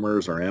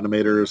programmers or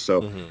animators.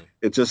 So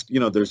it just,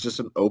 there's just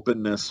an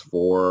openness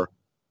for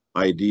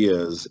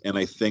ideas. And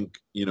I think,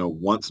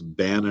 once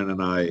Bannon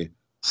and I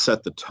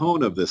set the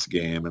tone of this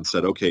game and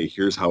said, okay,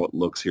 here's how it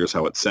looks, here's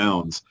how it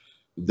sounds,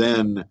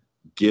 then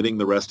getting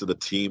the rest of the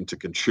team to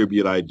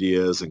contribute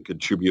ideas and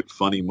contribute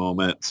funny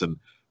moments and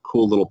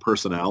cool little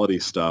personality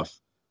stuff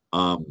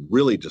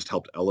really just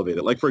helped elevate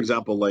it. Like, for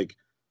example,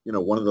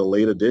 one of the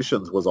late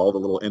additions was all the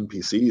little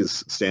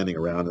NPCs standing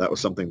around. That was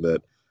something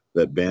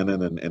that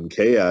Bannon and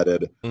Kay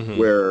added,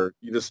 where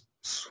you just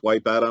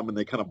swipe at them and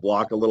they kind of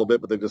block a little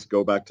bit, but they just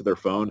go back to their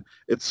phone.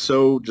 It's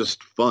so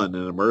just fun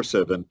and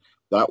immersive. And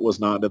that was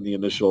not in the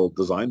initial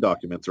design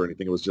documents or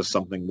anything. It was just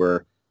something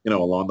where,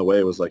 along the way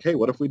it was like, hey,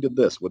 what if we did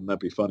this? Wouldn't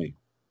that be funny?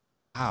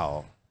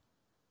 Wow.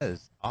 That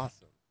is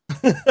awesome.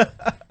 I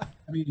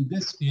mean,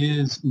 this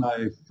is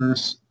my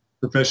first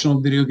professional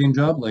video game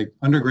job. Like,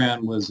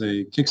 Underground was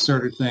a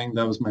Kickstarter thing.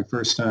 That was my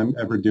first time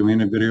ever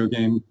doing a video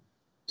game.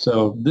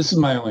 So this is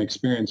my only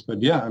experience.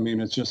 But yeah, I mean,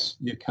 it's just,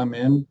 you come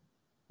in,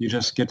 you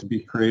just get to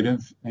be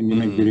creative, and you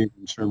make video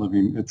games for a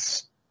living.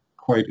 It's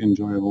quite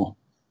enjoyable.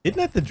 Isn't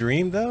that the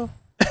dream, though?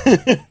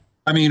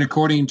 I mean,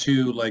 according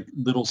to, like,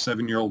 little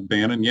 7-year-old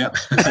Bannon, yeah.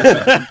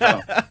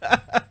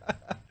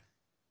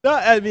 No,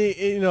 I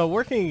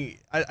mean,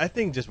 I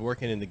think just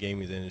working in the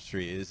gaming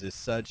industry is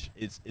such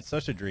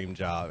a dream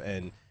job.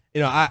 And,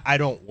 I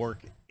don't work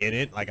in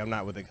it. Like, I'm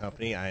not with a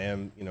company. I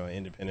am, an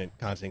independent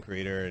content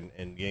creator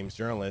and games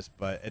journalist.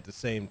 But at the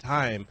same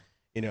time,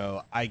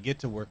 I get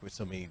to work with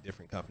so many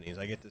different companies.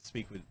 I get to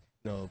speak with,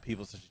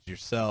 people such as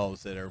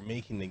yourselves that are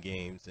making the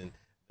games, and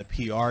the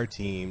PR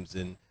teams,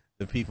 and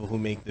the people who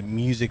make the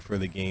music for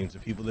the games, the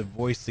people that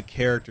voice the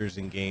characters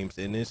in games.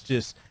 And it's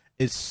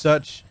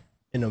such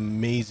an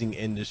amazing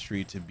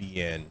industry to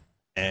be in,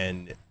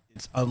 and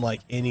it's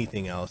unlike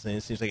anything else. And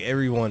it seems like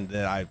everyone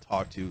that I've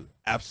talked to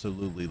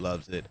absolutely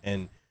loves it.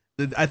 And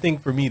I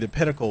think for me, the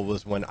pinnacle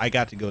was when I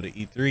got to go to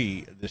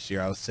E3 this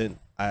year.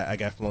 I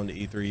got flown to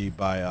E3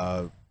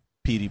 by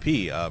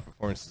PDP,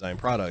 Performance Design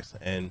Products,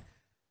 and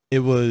it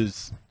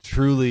was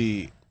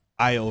truly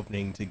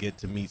eye-opening to get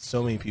to meet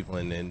so many people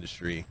in the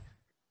industry.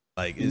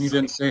 Like, you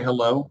didn't say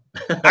hello?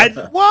 I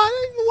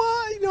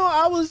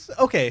was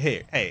okay.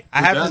 Hey,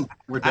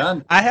 We're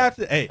done. I have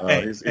to. Hey,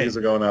 he's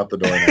going out the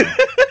door now.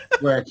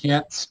 Where I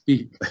can't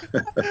speak.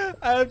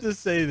 I have to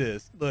say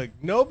this. Look,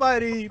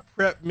 nobody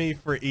prepped me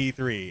for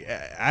E3.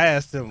 I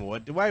asked them,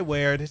 what do I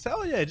wear? They said,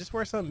 oh yeah, just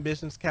wear something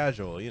business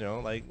casual.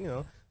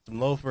 Some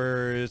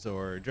loafers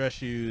or dress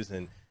shoes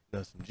and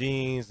some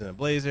jeans and a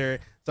blazer.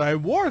 So I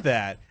wore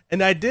that,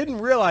 and I didn't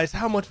realize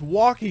how much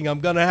walking I'm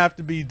gonna have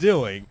to be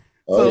doing.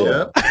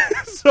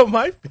 So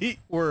my feet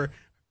were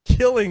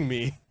killing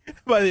me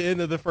by the end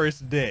of the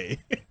first day.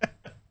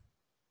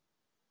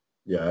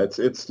 Yeah,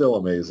 it's still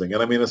amazing.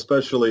 And I mean,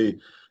 especially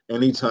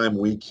anytime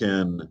we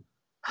can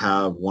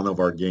have one of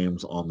our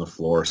games on the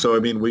floor. So, I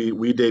mean, we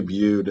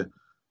debuted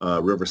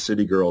River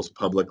City Girls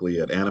publicly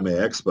at Anime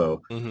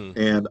Expo,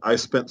 and I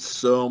spent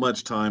so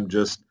much time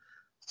just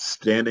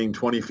standing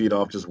 20 feet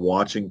off, just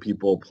watching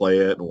people play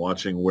it and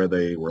watching where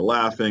they were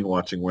laughing,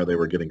 watching where they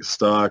were getting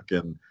stuck.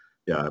 And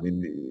yeah, I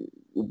mean,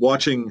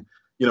 watching,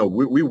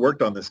 we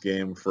worked on this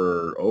game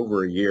for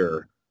over a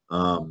year.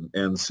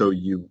 And so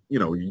you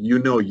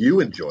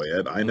enjoy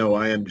it. I know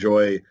I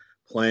enjoy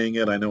playing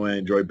it. I know I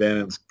enjoy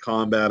Bannon's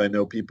combat. I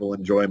know people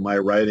enjoy my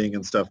writing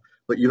and stuff,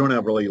 but you don't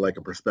have really like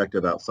a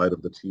perspective outside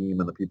of the team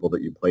and the people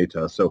that you play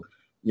test. So,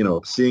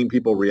 seeing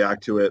people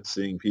react to it,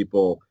 seeing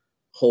people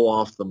pull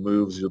off the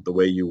moves the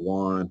way you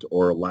want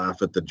or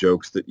laugh at the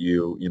jokes that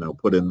you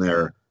put in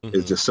there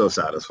is just so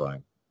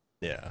satisfying.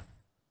 Yeah.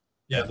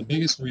 Yeah, the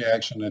biggest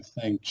reaction, I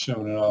think,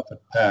 showing it off at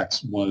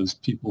PAX was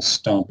people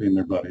stomping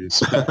their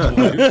buddies.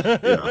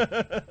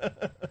 Yeah.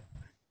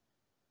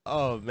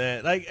 Oh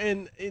man,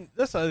 and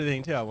that's the other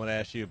thing too. I want to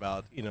ask you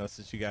about,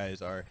 since you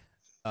guys are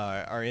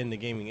in the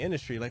gaming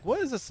industry, like, what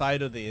is a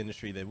side of the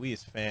industry that we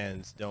as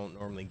fans don't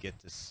normally get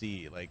to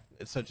see? Like,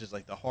 such as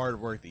like the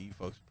hard work that you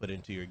folks put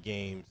into your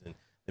games and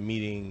the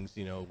meetings,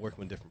 working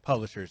with different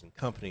publishers and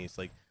companies.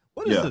 Like,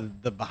 What is Yeah.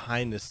 the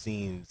behind the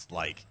scenes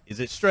like? Is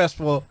it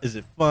stressful? Is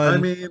it fun? I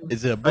mean,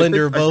 is it a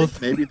blender of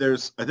both?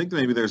 I think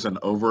maybe there's an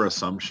over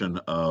assumption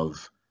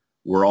of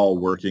we're all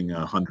working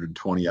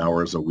 120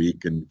 hours a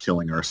week and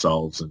killing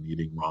ourselves and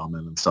eating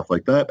ramen and stuff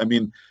like that. I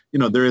mean,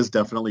 there is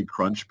definitely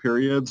crunch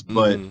periods,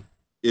 but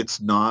it's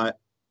not,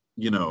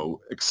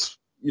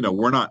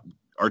 we're not,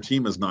 our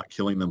team is not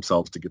killing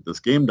themselves to get this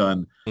game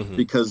done,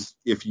 because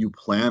if you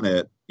plan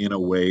it in a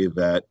way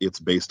that it's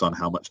based on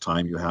how much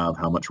time you have,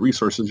 how much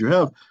resources you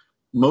have,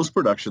 most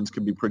productions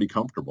can be pretty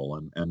comfortable.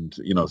 And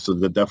so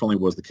that definitely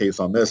was the case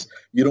on this.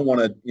 You don't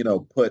want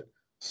to, put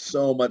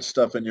so much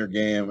stuff in your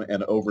game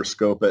and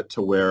overscope it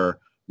to where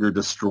you're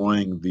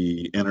destroying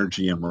the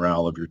energy and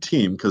morale of your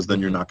team, because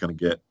then you're not going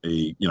to get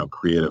a,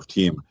 creative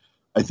team.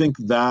 I think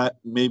that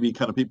maybe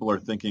kind of people are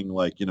thinking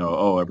like,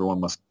 oh, everyone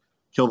must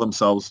kill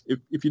themselves.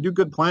 If you do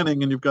good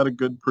planning and you've got a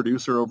good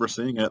producer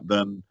overseeing it,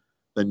 then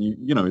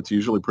it's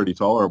usually pretty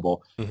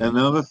tolerable. And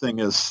the other thing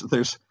is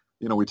there's,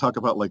 we talk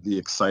about like the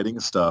exciting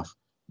stuff,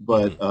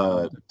 but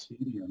well,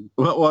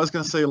 I was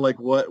going to say like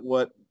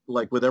what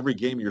like with every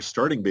game you're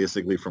starting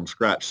basically from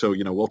scratch. So,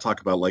 we'll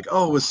talk about like,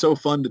 oh, it was so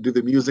fun to do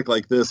the music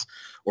like this,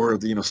 or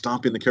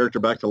stomping the character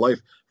back to life.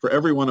 For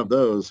every one of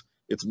those,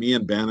 it's me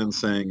and Bannon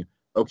saying,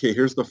 okay,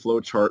 here's the flow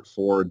chart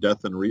for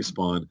death and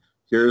respawn.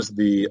 Here's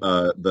the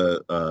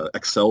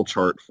Excel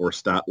chart for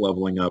stat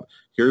leveling up.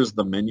 Here's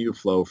the menu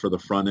flow for the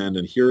front end.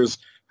 And here's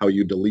how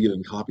you delete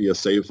and copy a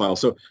save file.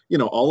 So,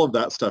 all of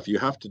that stuff you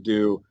have to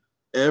do.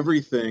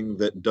 Everything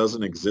that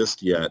doesn't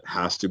exist yet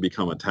has to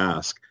become a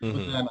task. But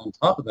then on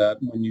top of that,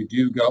 when you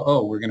do go,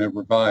 oh, we're going to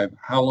revive,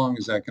 how long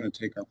is that going to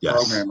take our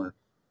programmer?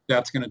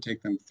 That's going to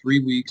take them 3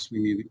 weeks. We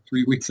need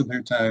 3 weeks of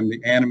their time. The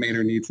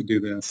animator needs to do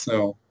this.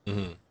 So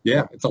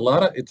yeah, it's a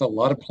lot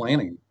of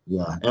planning.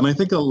 Yeah. And I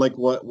think like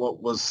what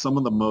was some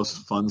of the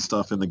most fun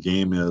stuff in the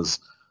game is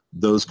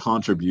those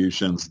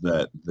contributions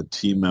that the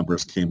team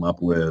members came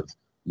up with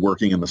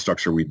working in the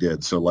structure we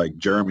did. So like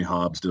Jeremy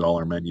Hobbs did all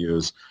our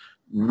menus.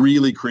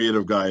 Really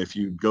creative guy. If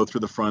you go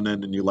through the front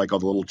end and you like all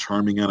the little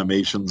charming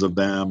animations of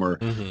them, or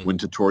when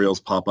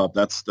tutorials pop up,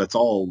 that's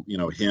all,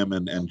 him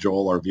and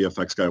Joel, our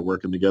VFX guy,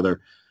 working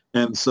together.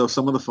 And so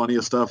some of the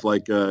funniest stuff,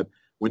 like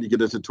when you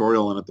get a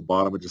tutorial and at the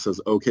bottom it just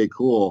says, okay,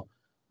 cool.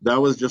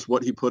 That was just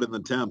what he put in the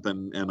temp.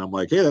 And I'm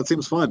like, hey, that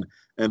seems fun.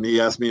 And he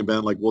asked me and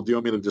Ben, like, well, do you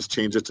want me to just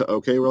change it to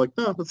okay? We're like,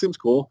 no, that seems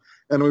cool.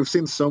 And we've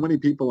seen so many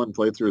people in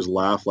playthroughs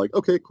laugh like,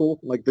 okay,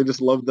 cool. Like they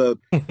just love the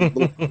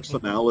little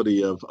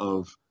personality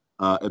of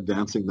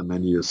advancing the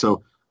menu.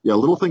 So yeah,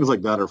 little things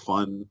like that are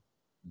fun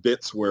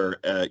bits where,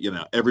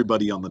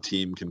 everybody on the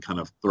team can kind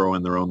of throw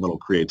in their own little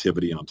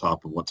creativity on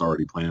top of what's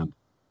already planned.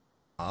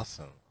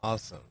 Awesome.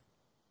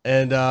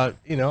 And, I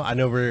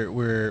know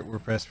we're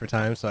pressed for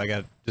time, so I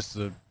got just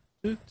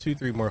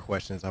 2-3 more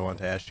questions I want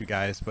to ask you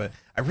guys, but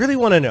I really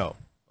want to know,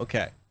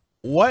 okay,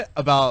 what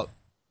about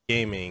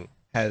gaming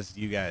has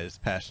you guys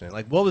passionate?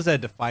 Like, what was that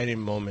defining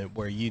moment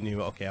where you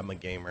knew, okay, I'm a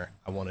gamer,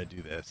 I want to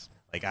do this?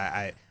 Like,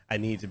 I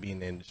need to be in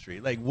the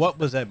industry. Like, what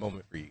was that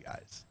moment for you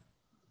guys?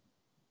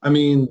 I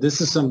mean, this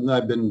is something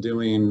I've been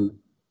doing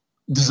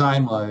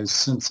design-wise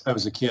since I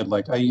was a kid.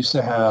 Like, I used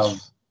to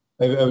have,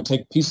 I would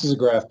take pieces of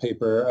graph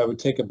paper. I would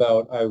take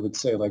about, I would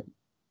say, like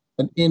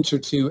an inch or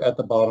two at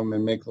the bottom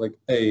and make like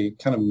a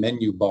kind of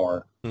menu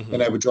bar.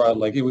 And I would draw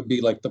like, it would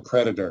be like the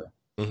Predator.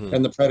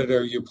 And the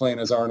Predator, you're playing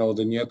as Arnold,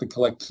 and you have to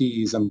collect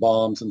keys and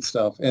bombs and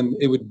stuff. And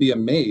it would be a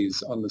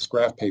maze on this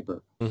graph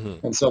paper.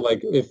 And so, like,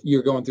 if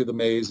you're going through the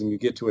maze and you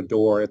get to a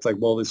door, it's like,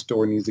 well, this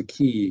door needs a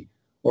key.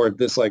 Or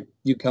this, like,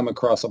 you come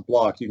across a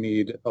block, you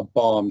need a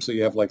bomb. So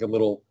you have, like, a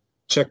little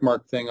check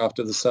mark thing off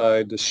to the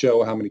side to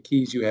show how many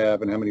keys you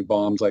have and how many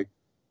bombs. Like,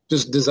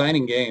 just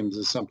designing games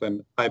is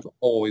something I've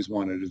always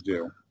wanted to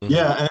do.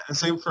 Yeah, and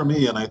same for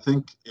me. And I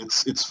think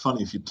it's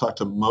funny, if you talk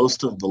to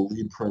most of the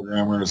lead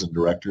programmers and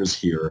directors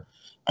here,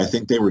 I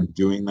think they were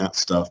doing that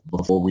stuff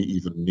before we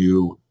even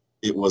knew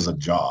it was a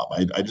job.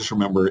 I just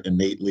remember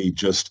innately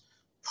just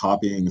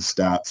copying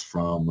stats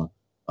from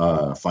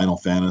Final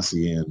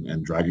Fantasy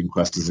and Dragon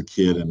Quest as a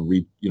kid,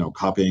 and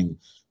copying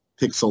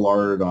pixel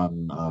art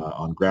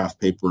on graph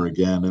paper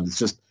again. And it's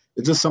just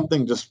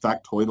something just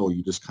factoidal.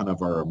 You just kind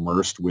of are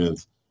immersed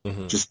with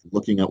just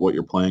looking at what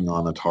you're playing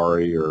on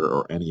Atari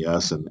or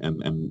NES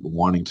and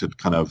wanting to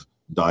kind of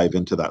dive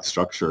into that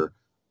structure.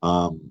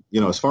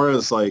 As far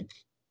as like,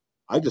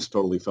 I just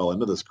totally fell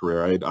into this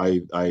career.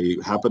 I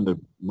happened to,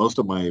 most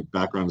of my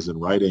background is in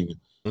writing,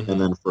 and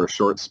then for a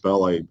short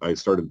spell, I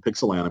started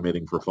pixel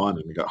animating for fun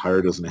and got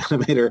hired as an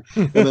animator.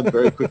 And then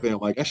very quickly, I'm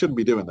like, I shouldn't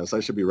be doing this.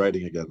 I should be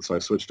writing again. So I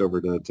switched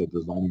over to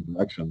designing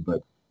direction.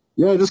 But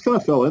yeah, I just kind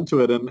of fell into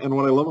it. And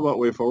what I love about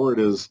Wayforward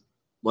is,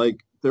 like,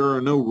 there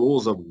are no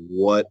rules of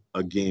what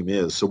a game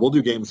is. So we'll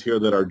do games here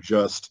that are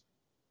just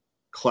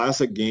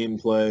classic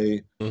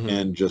gameplay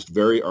and just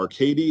very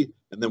arcadey,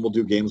 and then we'll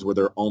do games where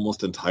they're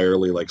almost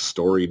entirely like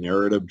story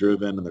narrative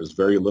driven and there's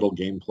very little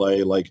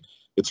gameplay. Like,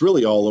 it's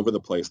really all over the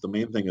place. The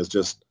main thing is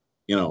just,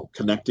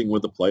 connecting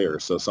with the player.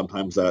 So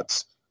sometimes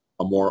that's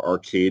a more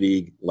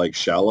arcadey, like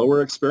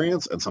shallower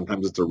experience, and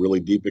sometimes it's a really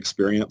deep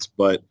experience.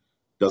 But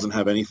doesn't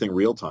have anything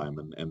real time,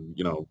 and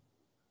you know,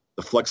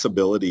 the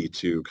flexibility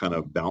to kind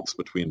of bounce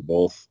between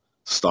both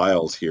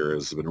styles here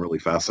has been really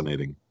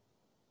fascinating.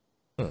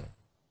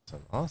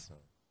 That's awesome.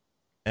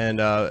 And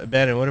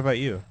Bannon, what about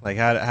you? Like,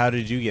 how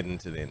did you get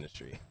into the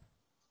industry?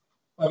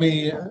 I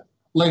mean,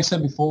 like I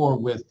said before,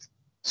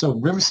 so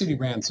River City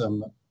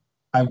Ransom,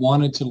 I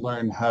wanted to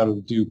learn how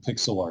to do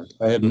pixel art.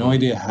 I had no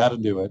idea how to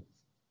do it.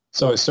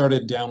 So I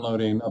started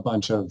downloading a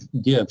bunch of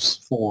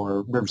GIFs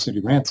for River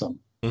City Ransom.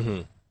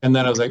 Mm-hmm. And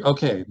then I was like,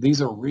 okay,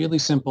 these are really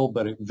simple,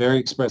 but very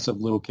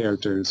expressive little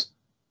characters.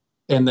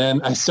 And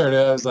then I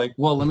was like,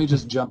 well, let me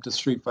just jump to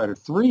Street Fighter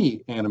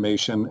 3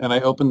 animation. And I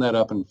opened that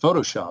up in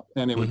Photoshop,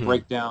 and it would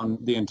break down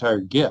the entire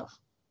GIF.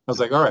 I was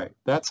like, all right,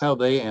 that's how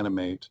they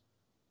animate.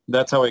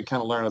 That's how I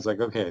kind of learned. I was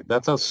like, okay,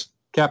 that's how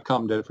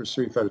Capcom did it for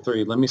Street Fighter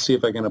 3. Let me see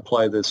if I can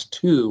apply this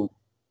to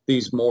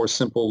these more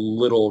simple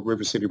little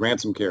River City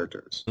Ransom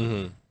characters.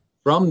 Mm-hmm.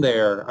 From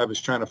there, I was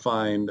trying to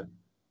find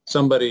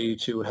somebody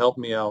to help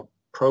me out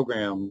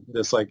program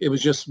this. Like, it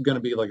was just going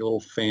to be like a little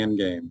fan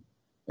game.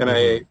 And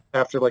I,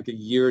 after like a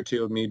year or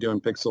two of me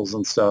doing pixels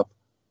and stuff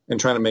and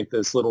trying to make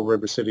this little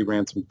River City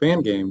Ransom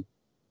fan game,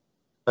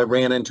 I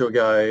ran into a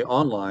guy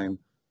online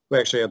who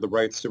actually had the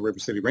rights to River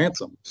City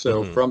Ransom.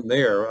 So from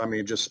there, I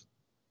mean,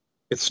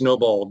 it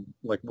snowballed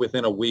like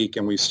within a week,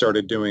 and we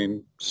started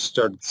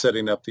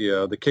setting up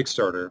the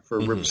Kickstarter for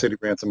River City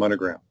Ransom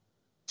Underground.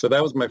 So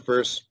that was my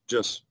first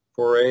just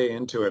foray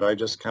into it. I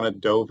just kind of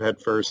dove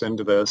headfirst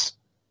into this.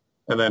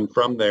 And then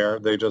from there,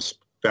 they just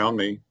found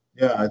me.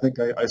 Yeah, I think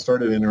I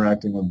started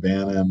interacting with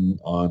Bannon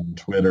on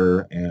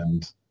Twitter,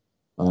 and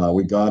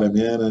we got him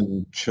in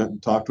and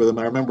talked with him.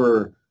 I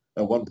remember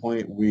at one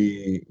point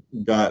we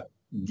got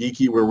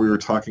geeky where we were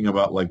talking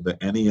about like the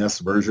NES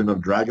version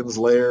of Dragon's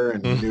Lair,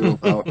 and he knew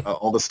about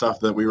all the stuff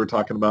that we were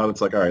talking about.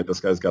 It's like, all right,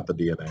 this guy's got the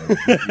DNA.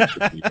 He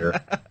should be here.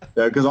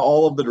 Yeah, because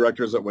all of the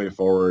directors at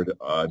Wayforward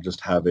just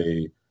have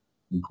a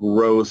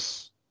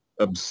gross,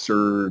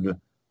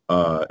 absurd,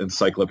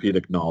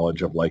 encyclopedic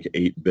knowledge of like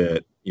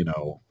 8-bit,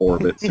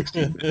 4-bit,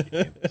 16-bit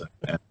games.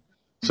 And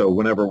so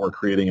whenever we're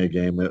creating a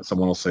game,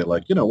 someone will say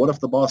like, what if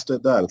the boss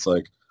did that? It's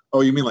like, oh,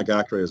 you mean like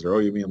ActRaiser? Oh,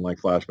 you mean like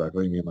Flashback? Oh,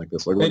 you mean like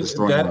this? Like, we're just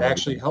throwing that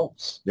actually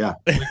helps. Yeah.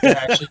 We can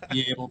actually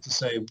be able to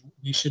say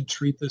we should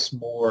treat this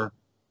more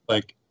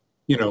like,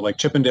 like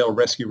Chippendale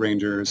Rescue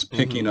Rangers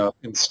picking up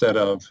instead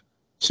of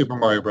Super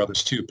Mario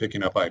Brothers 2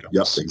 picking up items.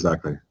 Yes,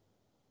 exactly.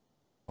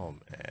 Oh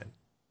man,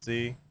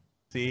 see,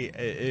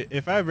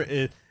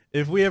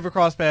 if we ever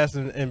cross paths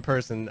in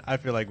person, I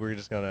feel like we're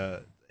just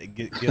gonna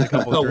get a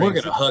couple. Oh, drinks.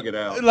 we're gonna hug it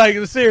out. Like,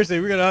 seriously,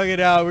 we're gonna hug it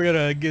out. We're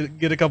gonna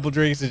get a couple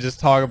drinks and just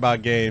talk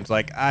about games.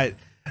 Like, I'm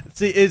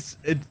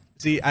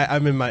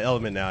in my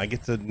element now. I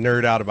get to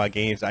nerd out about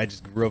games I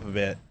just grew up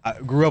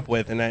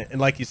with, and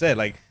like you said,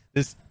 like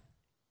this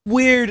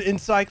weird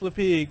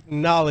encyclopedic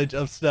knowledge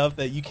of stuff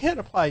that you can't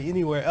apply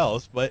anywhere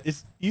else, but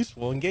it's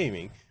useful in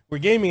gaming. We're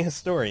gaming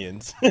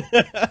historians.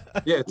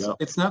 Yeah,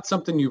 it's not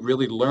something you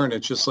really learn.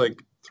 It's just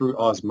like through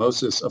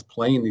osmosis of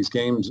playing these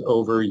games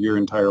over your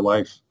entire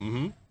life.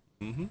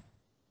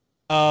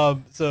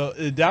 So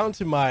down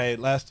to my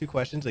last two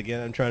questions.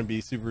 Again, I'm trying to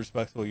be super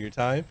respectful of your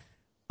time.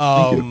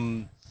 Thank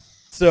you.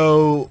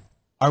 So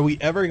are we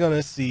ever going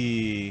to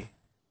see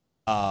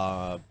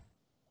possibly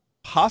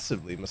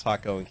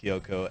Masako and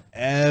Kyoko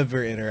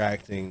ever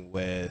interacting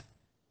with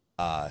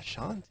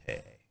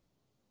Shantae?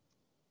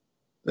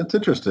 That's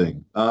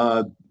interesting.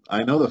 I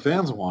know the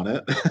fans want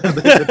it.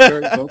 They're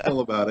very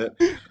vocal about it.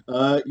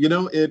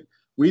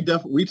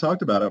 We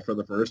talked about it for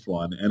the first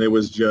one, and it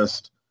was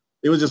just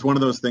one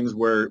of those things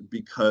where,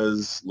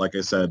 because, like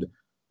I said,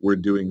 we're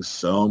doing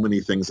so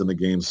many things in the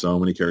game, so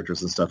many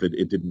characters and stuff,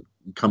 it didn't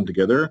come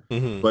together.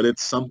 But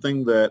it's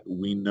something that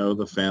we know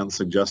the fans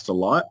suggest a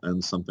lot,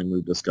 and something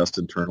we've discussed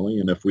internally.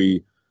 And if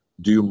we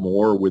do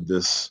more with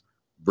this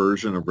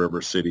version of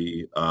River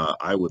City,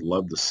 I would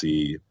love to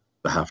see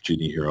the Half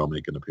Genie hero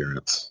make an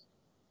appearance.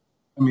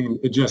 I mean,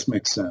 it just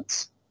makes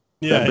sense.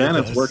 Yeah,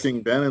 Bannon's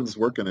working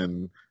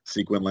in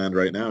Sequin Land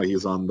right now.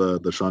 He's on the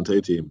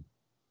Shantae team.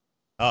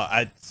 Oh,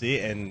 I see,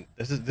 and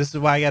this is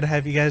why I got to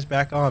have you guys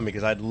back on,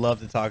 because I'd love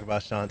to talk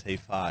about Shantae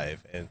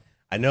 5. And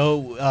I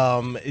know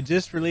it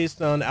just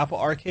released on Apple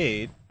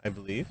Arcade, I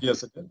believe.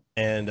 Yes, it did.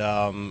 And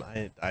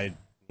I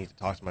need to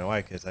talk to my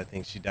wife, because I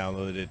think she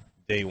downloaded it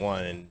day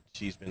one and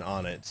she's been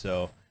on it.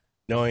 So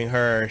knowing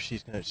her, she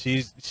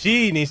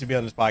needs to be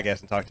on this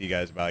podcast and talk to you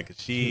guys about it,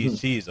 because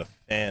she's a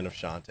fan of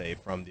Shantae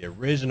from the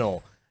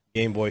original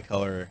Game Boy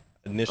Color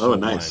initial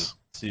one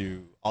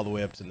to all the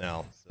way up to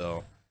now.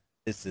 So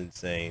it's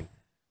insane.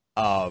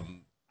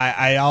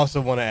 I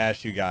also want to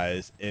ask you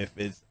guys,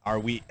 are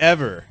we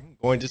ever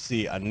going to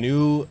see a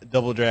new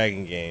Double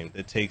Dragon game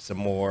that takes a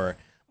more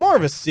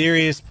of a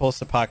serious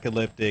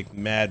post-apocalyptic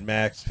Mad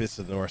Max Fist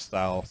of the North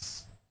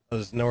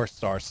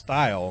Star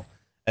style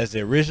as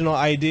the original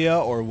idea,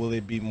 or will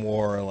it be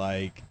more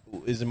like,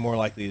 is it more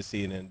likely to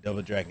see it in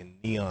Double Dragon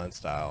Neon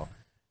style?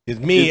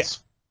 Because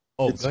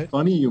it's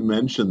funny you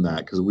mentioned that,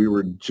 because we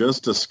were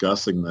just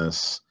discussing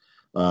this,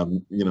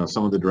 some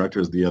of the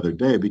directors the other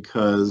day,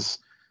 because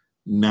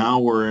now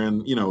we're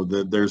in,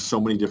 there's so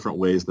many different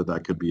ways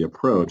that could be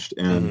approached.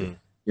 And,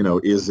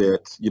 is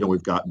it,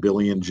 we've got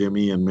Billy and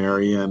Jimmy and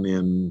Marion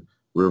in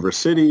River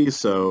City.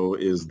 So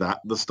is that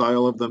the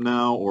style of them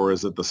now? Or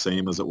is it the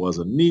same as it was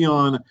in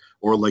Neon?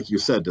 Or like you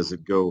said, does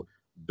it go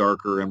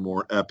darker and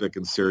more epic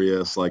and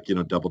serious, like,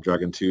 Double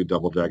Dragon 2,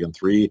 Double Dragon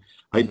 3?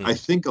 I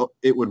think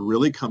it would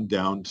really come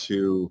down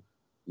to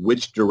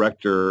which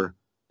director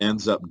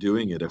ends up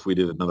doing it if we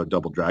did another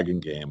Double Dragon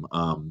game,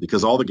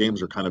 because all the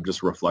games are kind of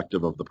just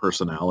reflective of the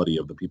personality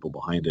of the people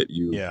behind it.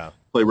 You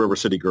play River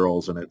City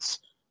Girls, and it's,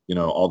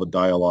 all the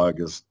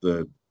dialogue is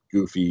the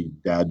goofy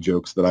dad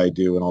jokes that I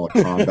do, and all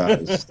the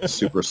combat is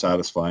super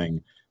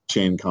satisfying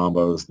chain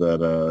combos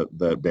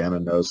that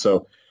Bannon knows.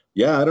 So,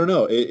 yeah, I don't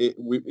know.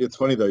 It's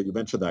funny, though, you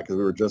mentioned that, because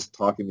we were just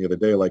talking the other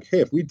day, like, hey,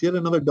 if we did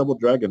another Double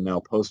Dragon now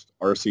post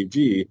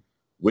RCG,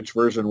 which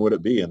version would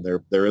it be? And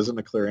there isn't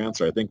a clear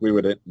answer. I think we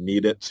would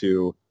need it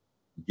to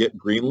get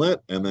greenlit,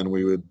 and then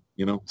we would,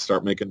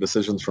 start making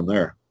decisions from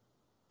there.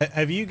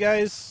 Have you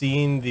guys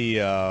seen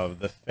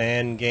the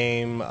fan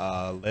game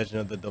Legend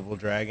of the Double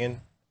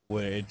Dragon,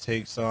 where it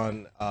takes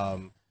on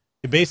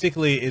it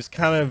basically is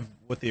kind of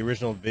what the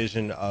original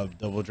vision of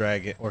Double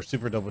Dragon or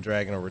Super Double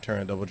Dragon or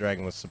Return of Double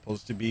Dragon was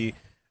supposed to be,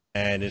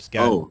 and it's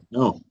got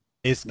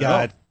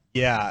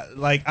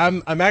like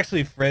I'm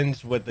actually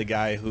friends with the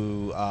guy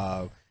who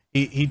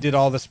he did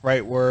all the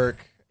sprite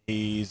work.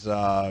 He's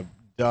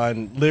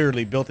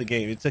literally built the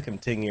game. It took him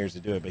 10 years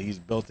to do it, but he's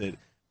built it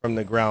from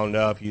the ground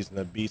up using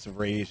the Beast of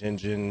Rage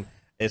engine.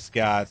 It's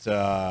got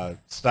style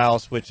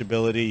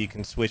switchability. You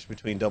can switch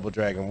between Double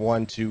Dragon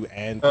 1, 2,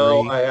 and 3.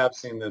 Oh, I have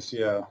seen this,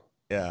 yeah.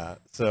 Yeah,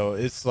 so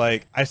it's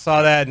like, I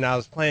saw that and I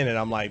was playing it.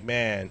 I'm like,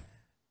 man,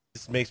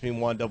 this makes me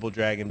want Double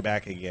Dragon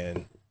back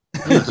again.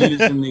 He's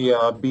using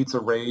the Beats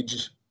of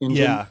Rage engine?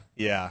 Yeah.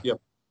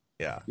 Yep.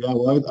 Yeah. Yeah,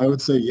 well, I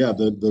would say,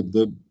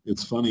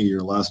 it's funny,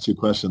 your last two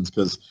questions,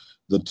 because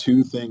the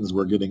two things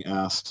we're getting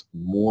asked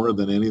more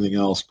than anything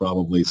else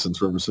probably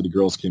since River City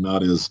Girls came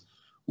out is,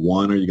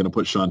 one, are you going to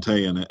put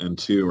Shantae in it? And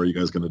two, are you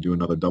guys going to do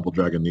another Double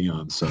Dragon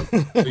Neon? So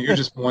you're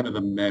just one of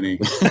the many.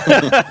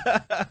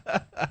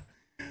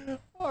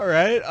 All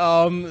right.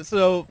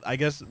 So I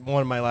guess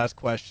one of my last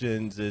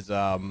questions is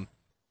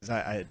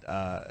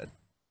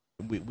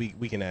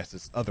we can ask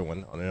this other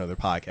one on another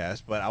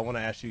podcast, but I want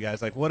to ask you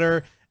guys, like, what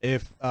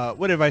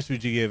advice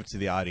would you give to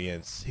the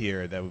audience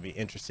here that would be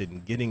interested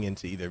in getting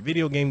into either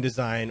video game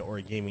design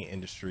or gaming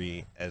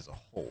industry as a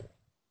whole?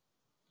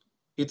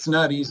 It's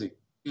not easy.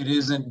 It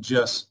isn't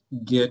just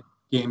get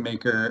Game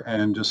Maker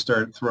and just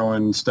start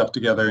throwing stuff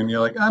together and you're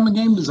like, I'm a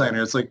game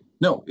designer. It's like,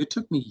 no, it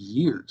took me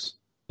years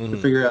to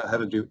figure out how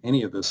to do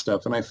any of this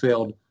stuff. And I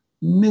failed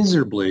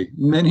miserably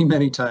many,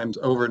 many times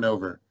over and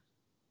over.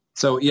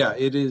 So yeah,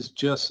 it is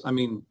just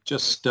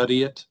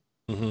study it,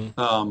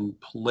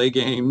 play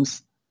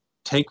games,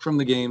 take from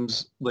the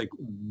games, like,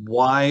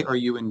 why are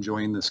you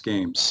enjoying this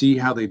game? See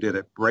how they did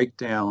it, break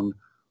down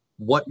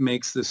what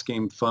makes this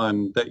game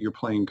fun that you're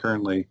playing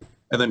currently,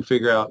 and then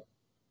figure out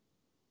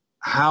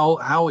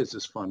how is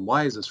this fun?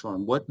 Why is this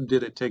fun? What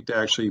did it take to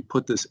actually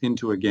put this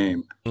into a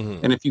game?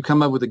 And if you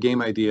come up with a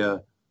game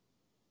idea,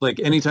 like,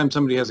 anytime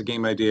somebody has a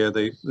game idea,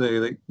 they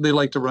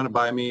like to run it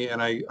by me,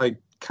 and I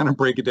kind of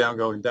break it down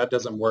going, that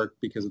doesn't work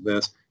because of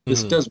this.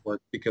 This does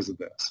work because of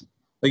this.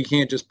 Like, you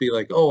can't just be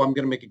like, oh, I'm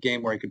going to make a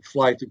game where I could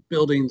fly through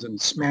buildings and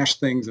smash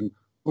things and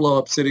blow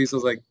up cities. I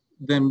was like,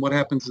 then what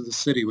happens to the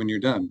city when you're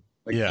done?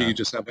 Like, do you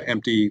just have an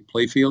empty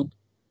playfield?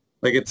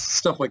 Like, it's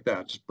stuff like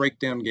that. Just break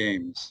down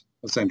games,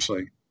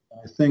 essentially.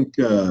 I think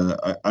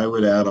I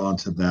would add on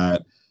to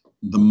that,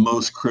 the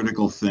most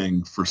critical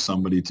thing for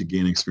somebody to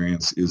gain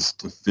experience is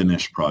to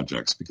finish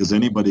projects, because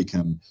anybody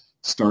can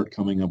start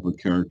coming up with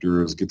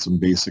characters, get some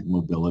basic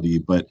mobility,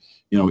 but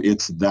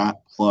it's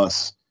that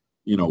plus,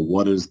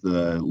 what is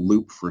the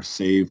loop for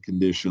save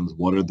conditions?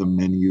 What are the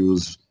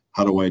menus?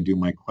 How do I do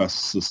my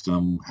quest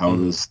system? How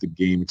does the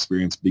game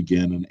experience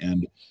begin and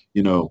end?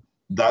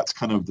 That's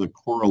kind of the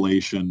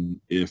correlation.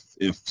 If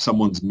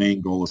someone's main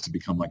goal is to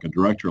become like a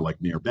director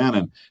like me or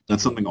Bannon,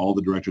 that's something all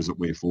the directors at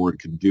Wayforward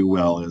can do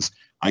well, is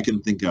I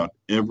can think out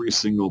every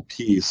single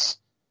piece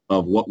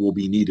of what will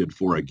be needed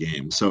for a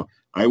game. So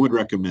I would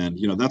recommend,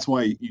 that's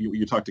why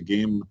you talk to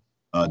game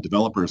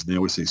developers, and they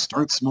always say,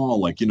 start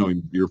small. Like,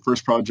 your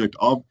first project,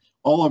 all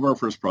of our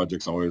first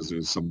projects always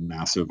is some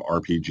massive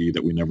RPG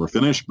that we never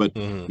finish, but,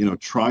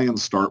 try and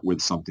start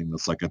with something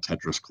that's like a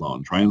Tetris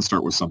clone. Try and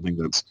start with something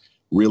that's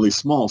really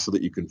small so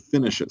that you can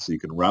finish it, so you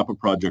can wrap a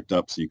project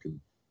up, so you can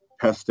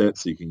test it,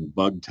 so you can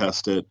bug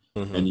test it,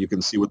 and you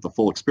can see what the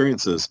full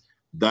experience is.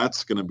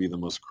 That's going to be the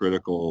most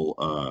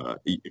critical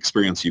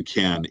experience you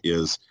can,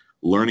 is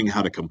learning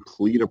how to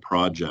complete a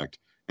project.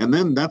 And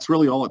then that's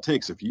really all it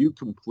takes. If you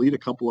complete a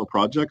couple of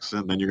projects,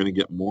 and then you're going to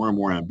get more and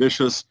more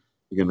ambitious,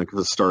 you're going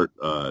to start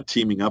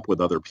teaming up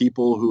with other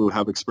people who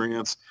have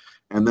experience.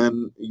 And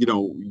then,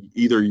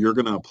 either you're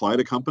going to apply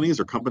to companies,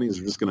 or companies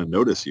are just going to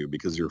notice you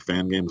because your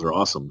fan games are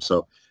awesome.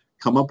 So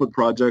come up with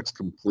projects,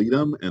 complete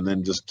them, and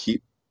then just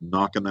keep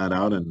knocking that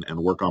out and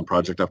work on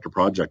project after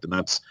project. And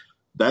that's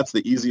that's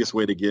the easiest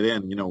way to get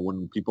in. You know,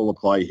 when people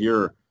apply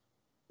here,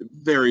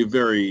 very,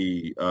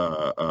 very,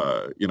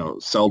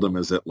 seldom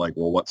is it like,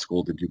 well, what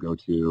school did you go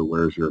to?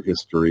 Where's your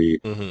history?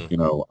 You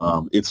know,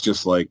 it's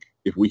just like,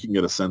 if we can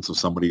get a sense of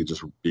somebody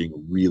just being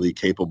really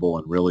capable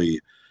and really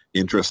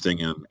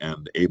interesting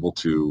and able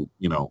to,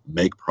 you know,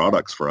 make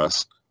products for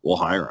us, we'll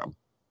hire them.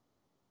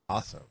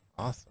 Awesome.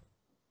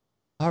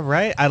 All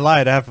right. I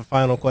lied. I have a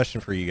final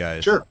question for you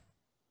guys. Sure.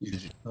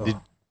 Did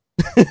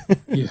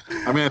Yeah.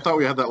 I mean, I thought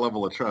we had that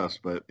level of trust,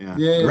 but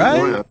yeah.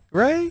 Right?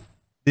 Right?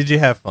 Did you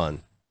have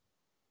fun?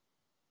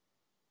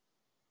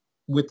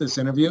 With this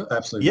interview?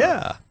 Absolutely.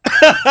 Yeah.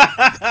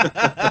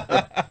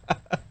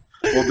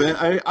 Well, Ben,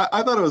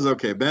 I thought it was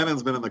okay.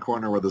 Bannon's been in the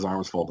corner with his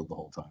arms folded the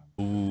whole time.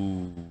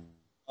 Ooh.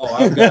 Oh,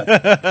 I've got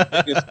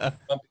the biggest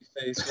bumpy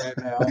face right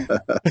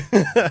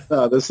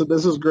now. This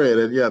is great,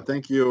 and yeah,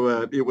 thank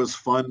you. It was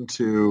fun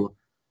to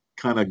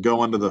kind of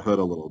go under the hood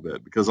a little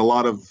bit, because a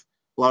lot of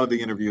the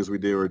interviews we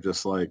do are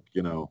just like,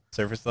 you know,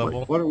 Surface level.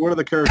 Like, what are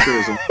the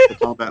characters and the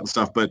combat and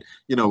stuff? But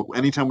you know,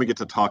 anytime we get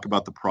to talk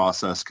about the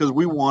process, because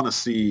we want to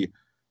see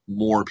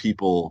more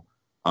people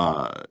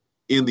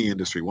in the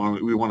industry.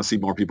 We want to see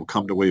more people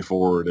come to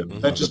Wayforward, and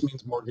That just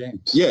means more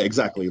games. yeah,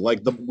 exactly. Like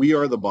we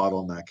are the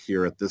bottleneck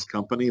here at this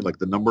company. Like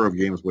the number of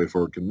games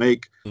Wayforward can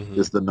make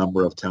is the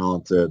number of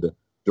talented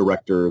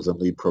directors and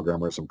lead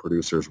programmers and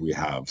producers we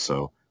have.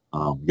 So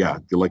yeah,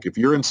 like if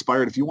you're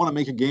inspired, if you want to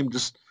make a game,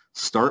 just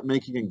start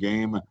making a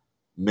game,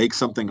 make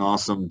something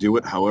awesome, do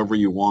it however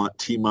you want,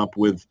 team up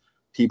with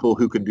people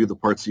who can do the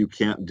parts you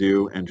can't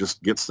do, and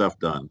just get stuff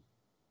done.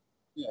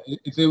 Yeah,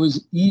 if it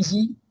was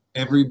easy,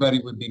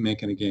 everybody would be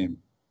making a game.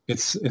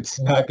 It's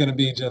not going to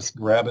be just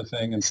grab a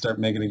thing and start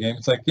making a game.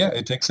 It's like, yeah,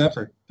 it takes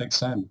effort, it takes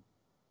time.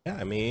 Yeah,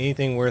 I mean,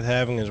 anything worth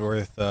having is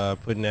worth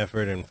putting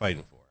effort and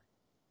fighting for.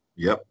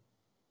 Yep.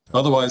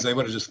 Otherwise, they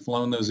would have just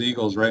flown those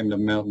eagles right into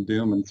Mountain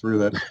Doom and threw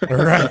that.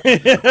 Right. I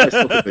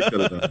still think they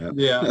could have done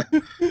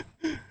that.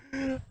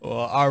 Yeah. Well,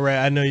 all right.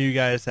 I know you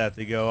guys have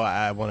to go.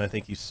 I want to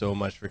thank you so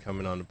much for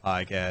coming on the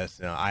podcast.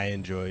 You know, I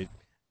enjoyed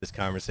this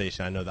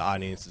conversation. I know the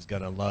audience is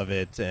going to love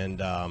it.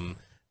 And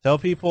tell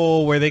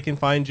people where they can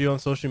find you on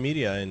social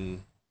media.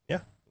 And yeah,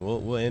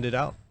 we'll end it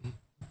out.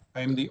 I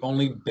am the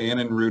only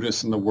Bannon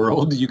Rudis in the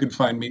world. You can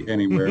find me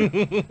anywhere.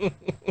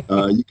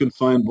 You can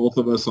find both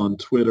of us on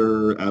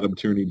Twitter, Adam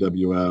Tierney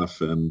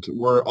WF, and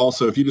we're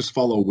also, if you just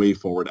follow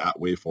Wayforward at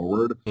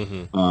Wayforward,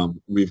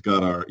 we've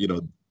got our, you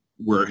know,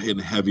 we're in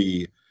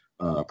heavy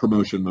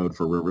promotion mode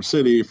for River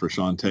City, for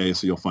Shantae,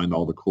 so you'll find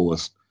all the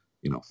coolest,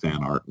 you know,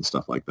 fan art and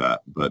stuff like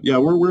that. But yeah,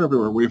 we're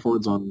everywhere.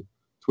 Wayforward's on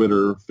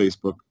Twitter,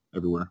 Facebook,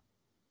 everywhere.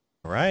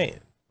 All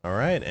right.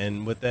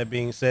 And with that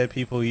being said,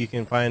 people, you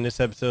can find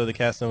this episode of the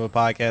Casanova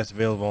Podcast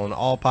available on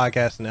all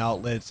podcasting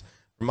outlets,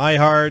 from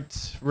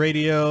iHeart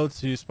Radio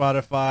to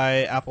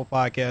Spotify, Apple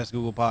Podcasts,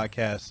 Google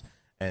Podcasts,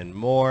 and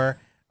more.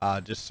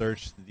 Just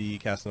search the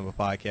Casanova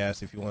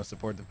Podcast. If you want to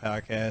support the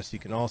podcast, you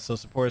can also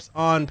support us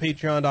on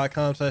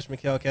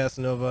patreon.com/Mikhail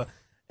Casanova.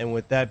 And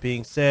with that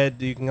being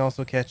said, you can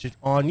also catch it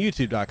on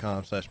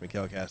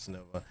youtube.com/Mikhail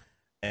Casanova.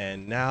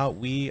 And now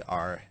we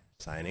are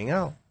signing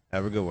out.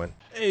 Have a good one.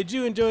 Hey, did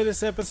you enjoy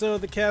this episode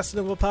of the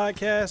Casanova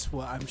Podcast?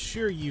 Well, I'm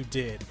sure you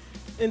did.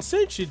 And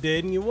since you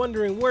did, and you're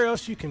wondering where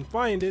else you can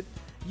find it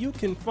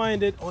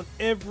on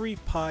every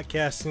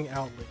podcasting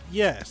outlet.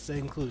 Yes, that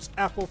includes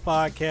Apple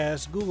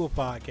Podcasts, Google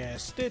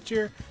Podcasts,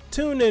 Stitcher,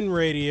 TuneIn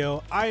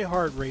Radio,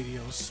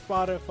 iHeartRadio,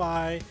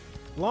 Spotify,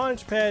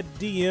 Launchpad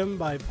DM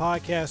by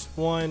Podcast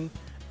One,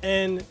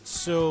 and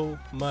so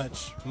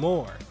much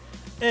more.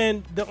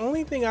 And the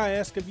only thing I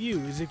ask of you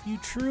is if you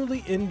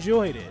truly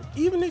enjoyed it,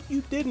 even if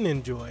you didn't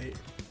enjoy it,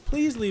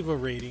 please leave a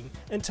rating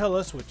and tell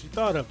us what you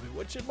thought of it,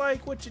 what you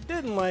like, what you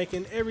didn't like,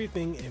 and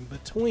everything in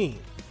between.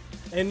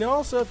 And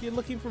also, if you're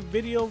looking for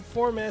video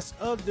formats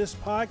of this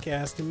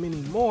podcast and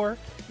many more,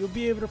 you'll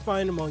be able to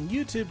find them on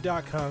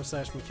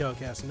youtube.com/Mikhail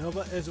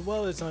Casanova, as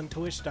well as on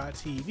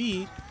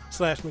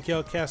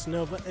twitch.tv/Mikhail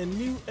Casanova, and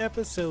new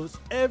episodes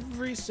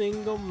every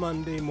single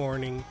Monday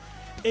morning,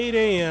 8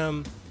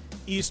 a.m.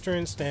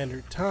 Eastern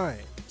Standard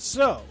Time.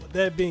 So, with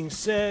that being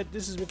said,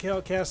 this is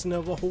Mikhail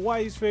Casanova,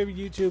 Hawaii's favorite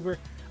YouTuber.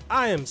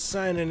 I am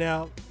signing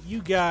out.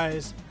 You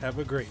guys have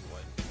a great one.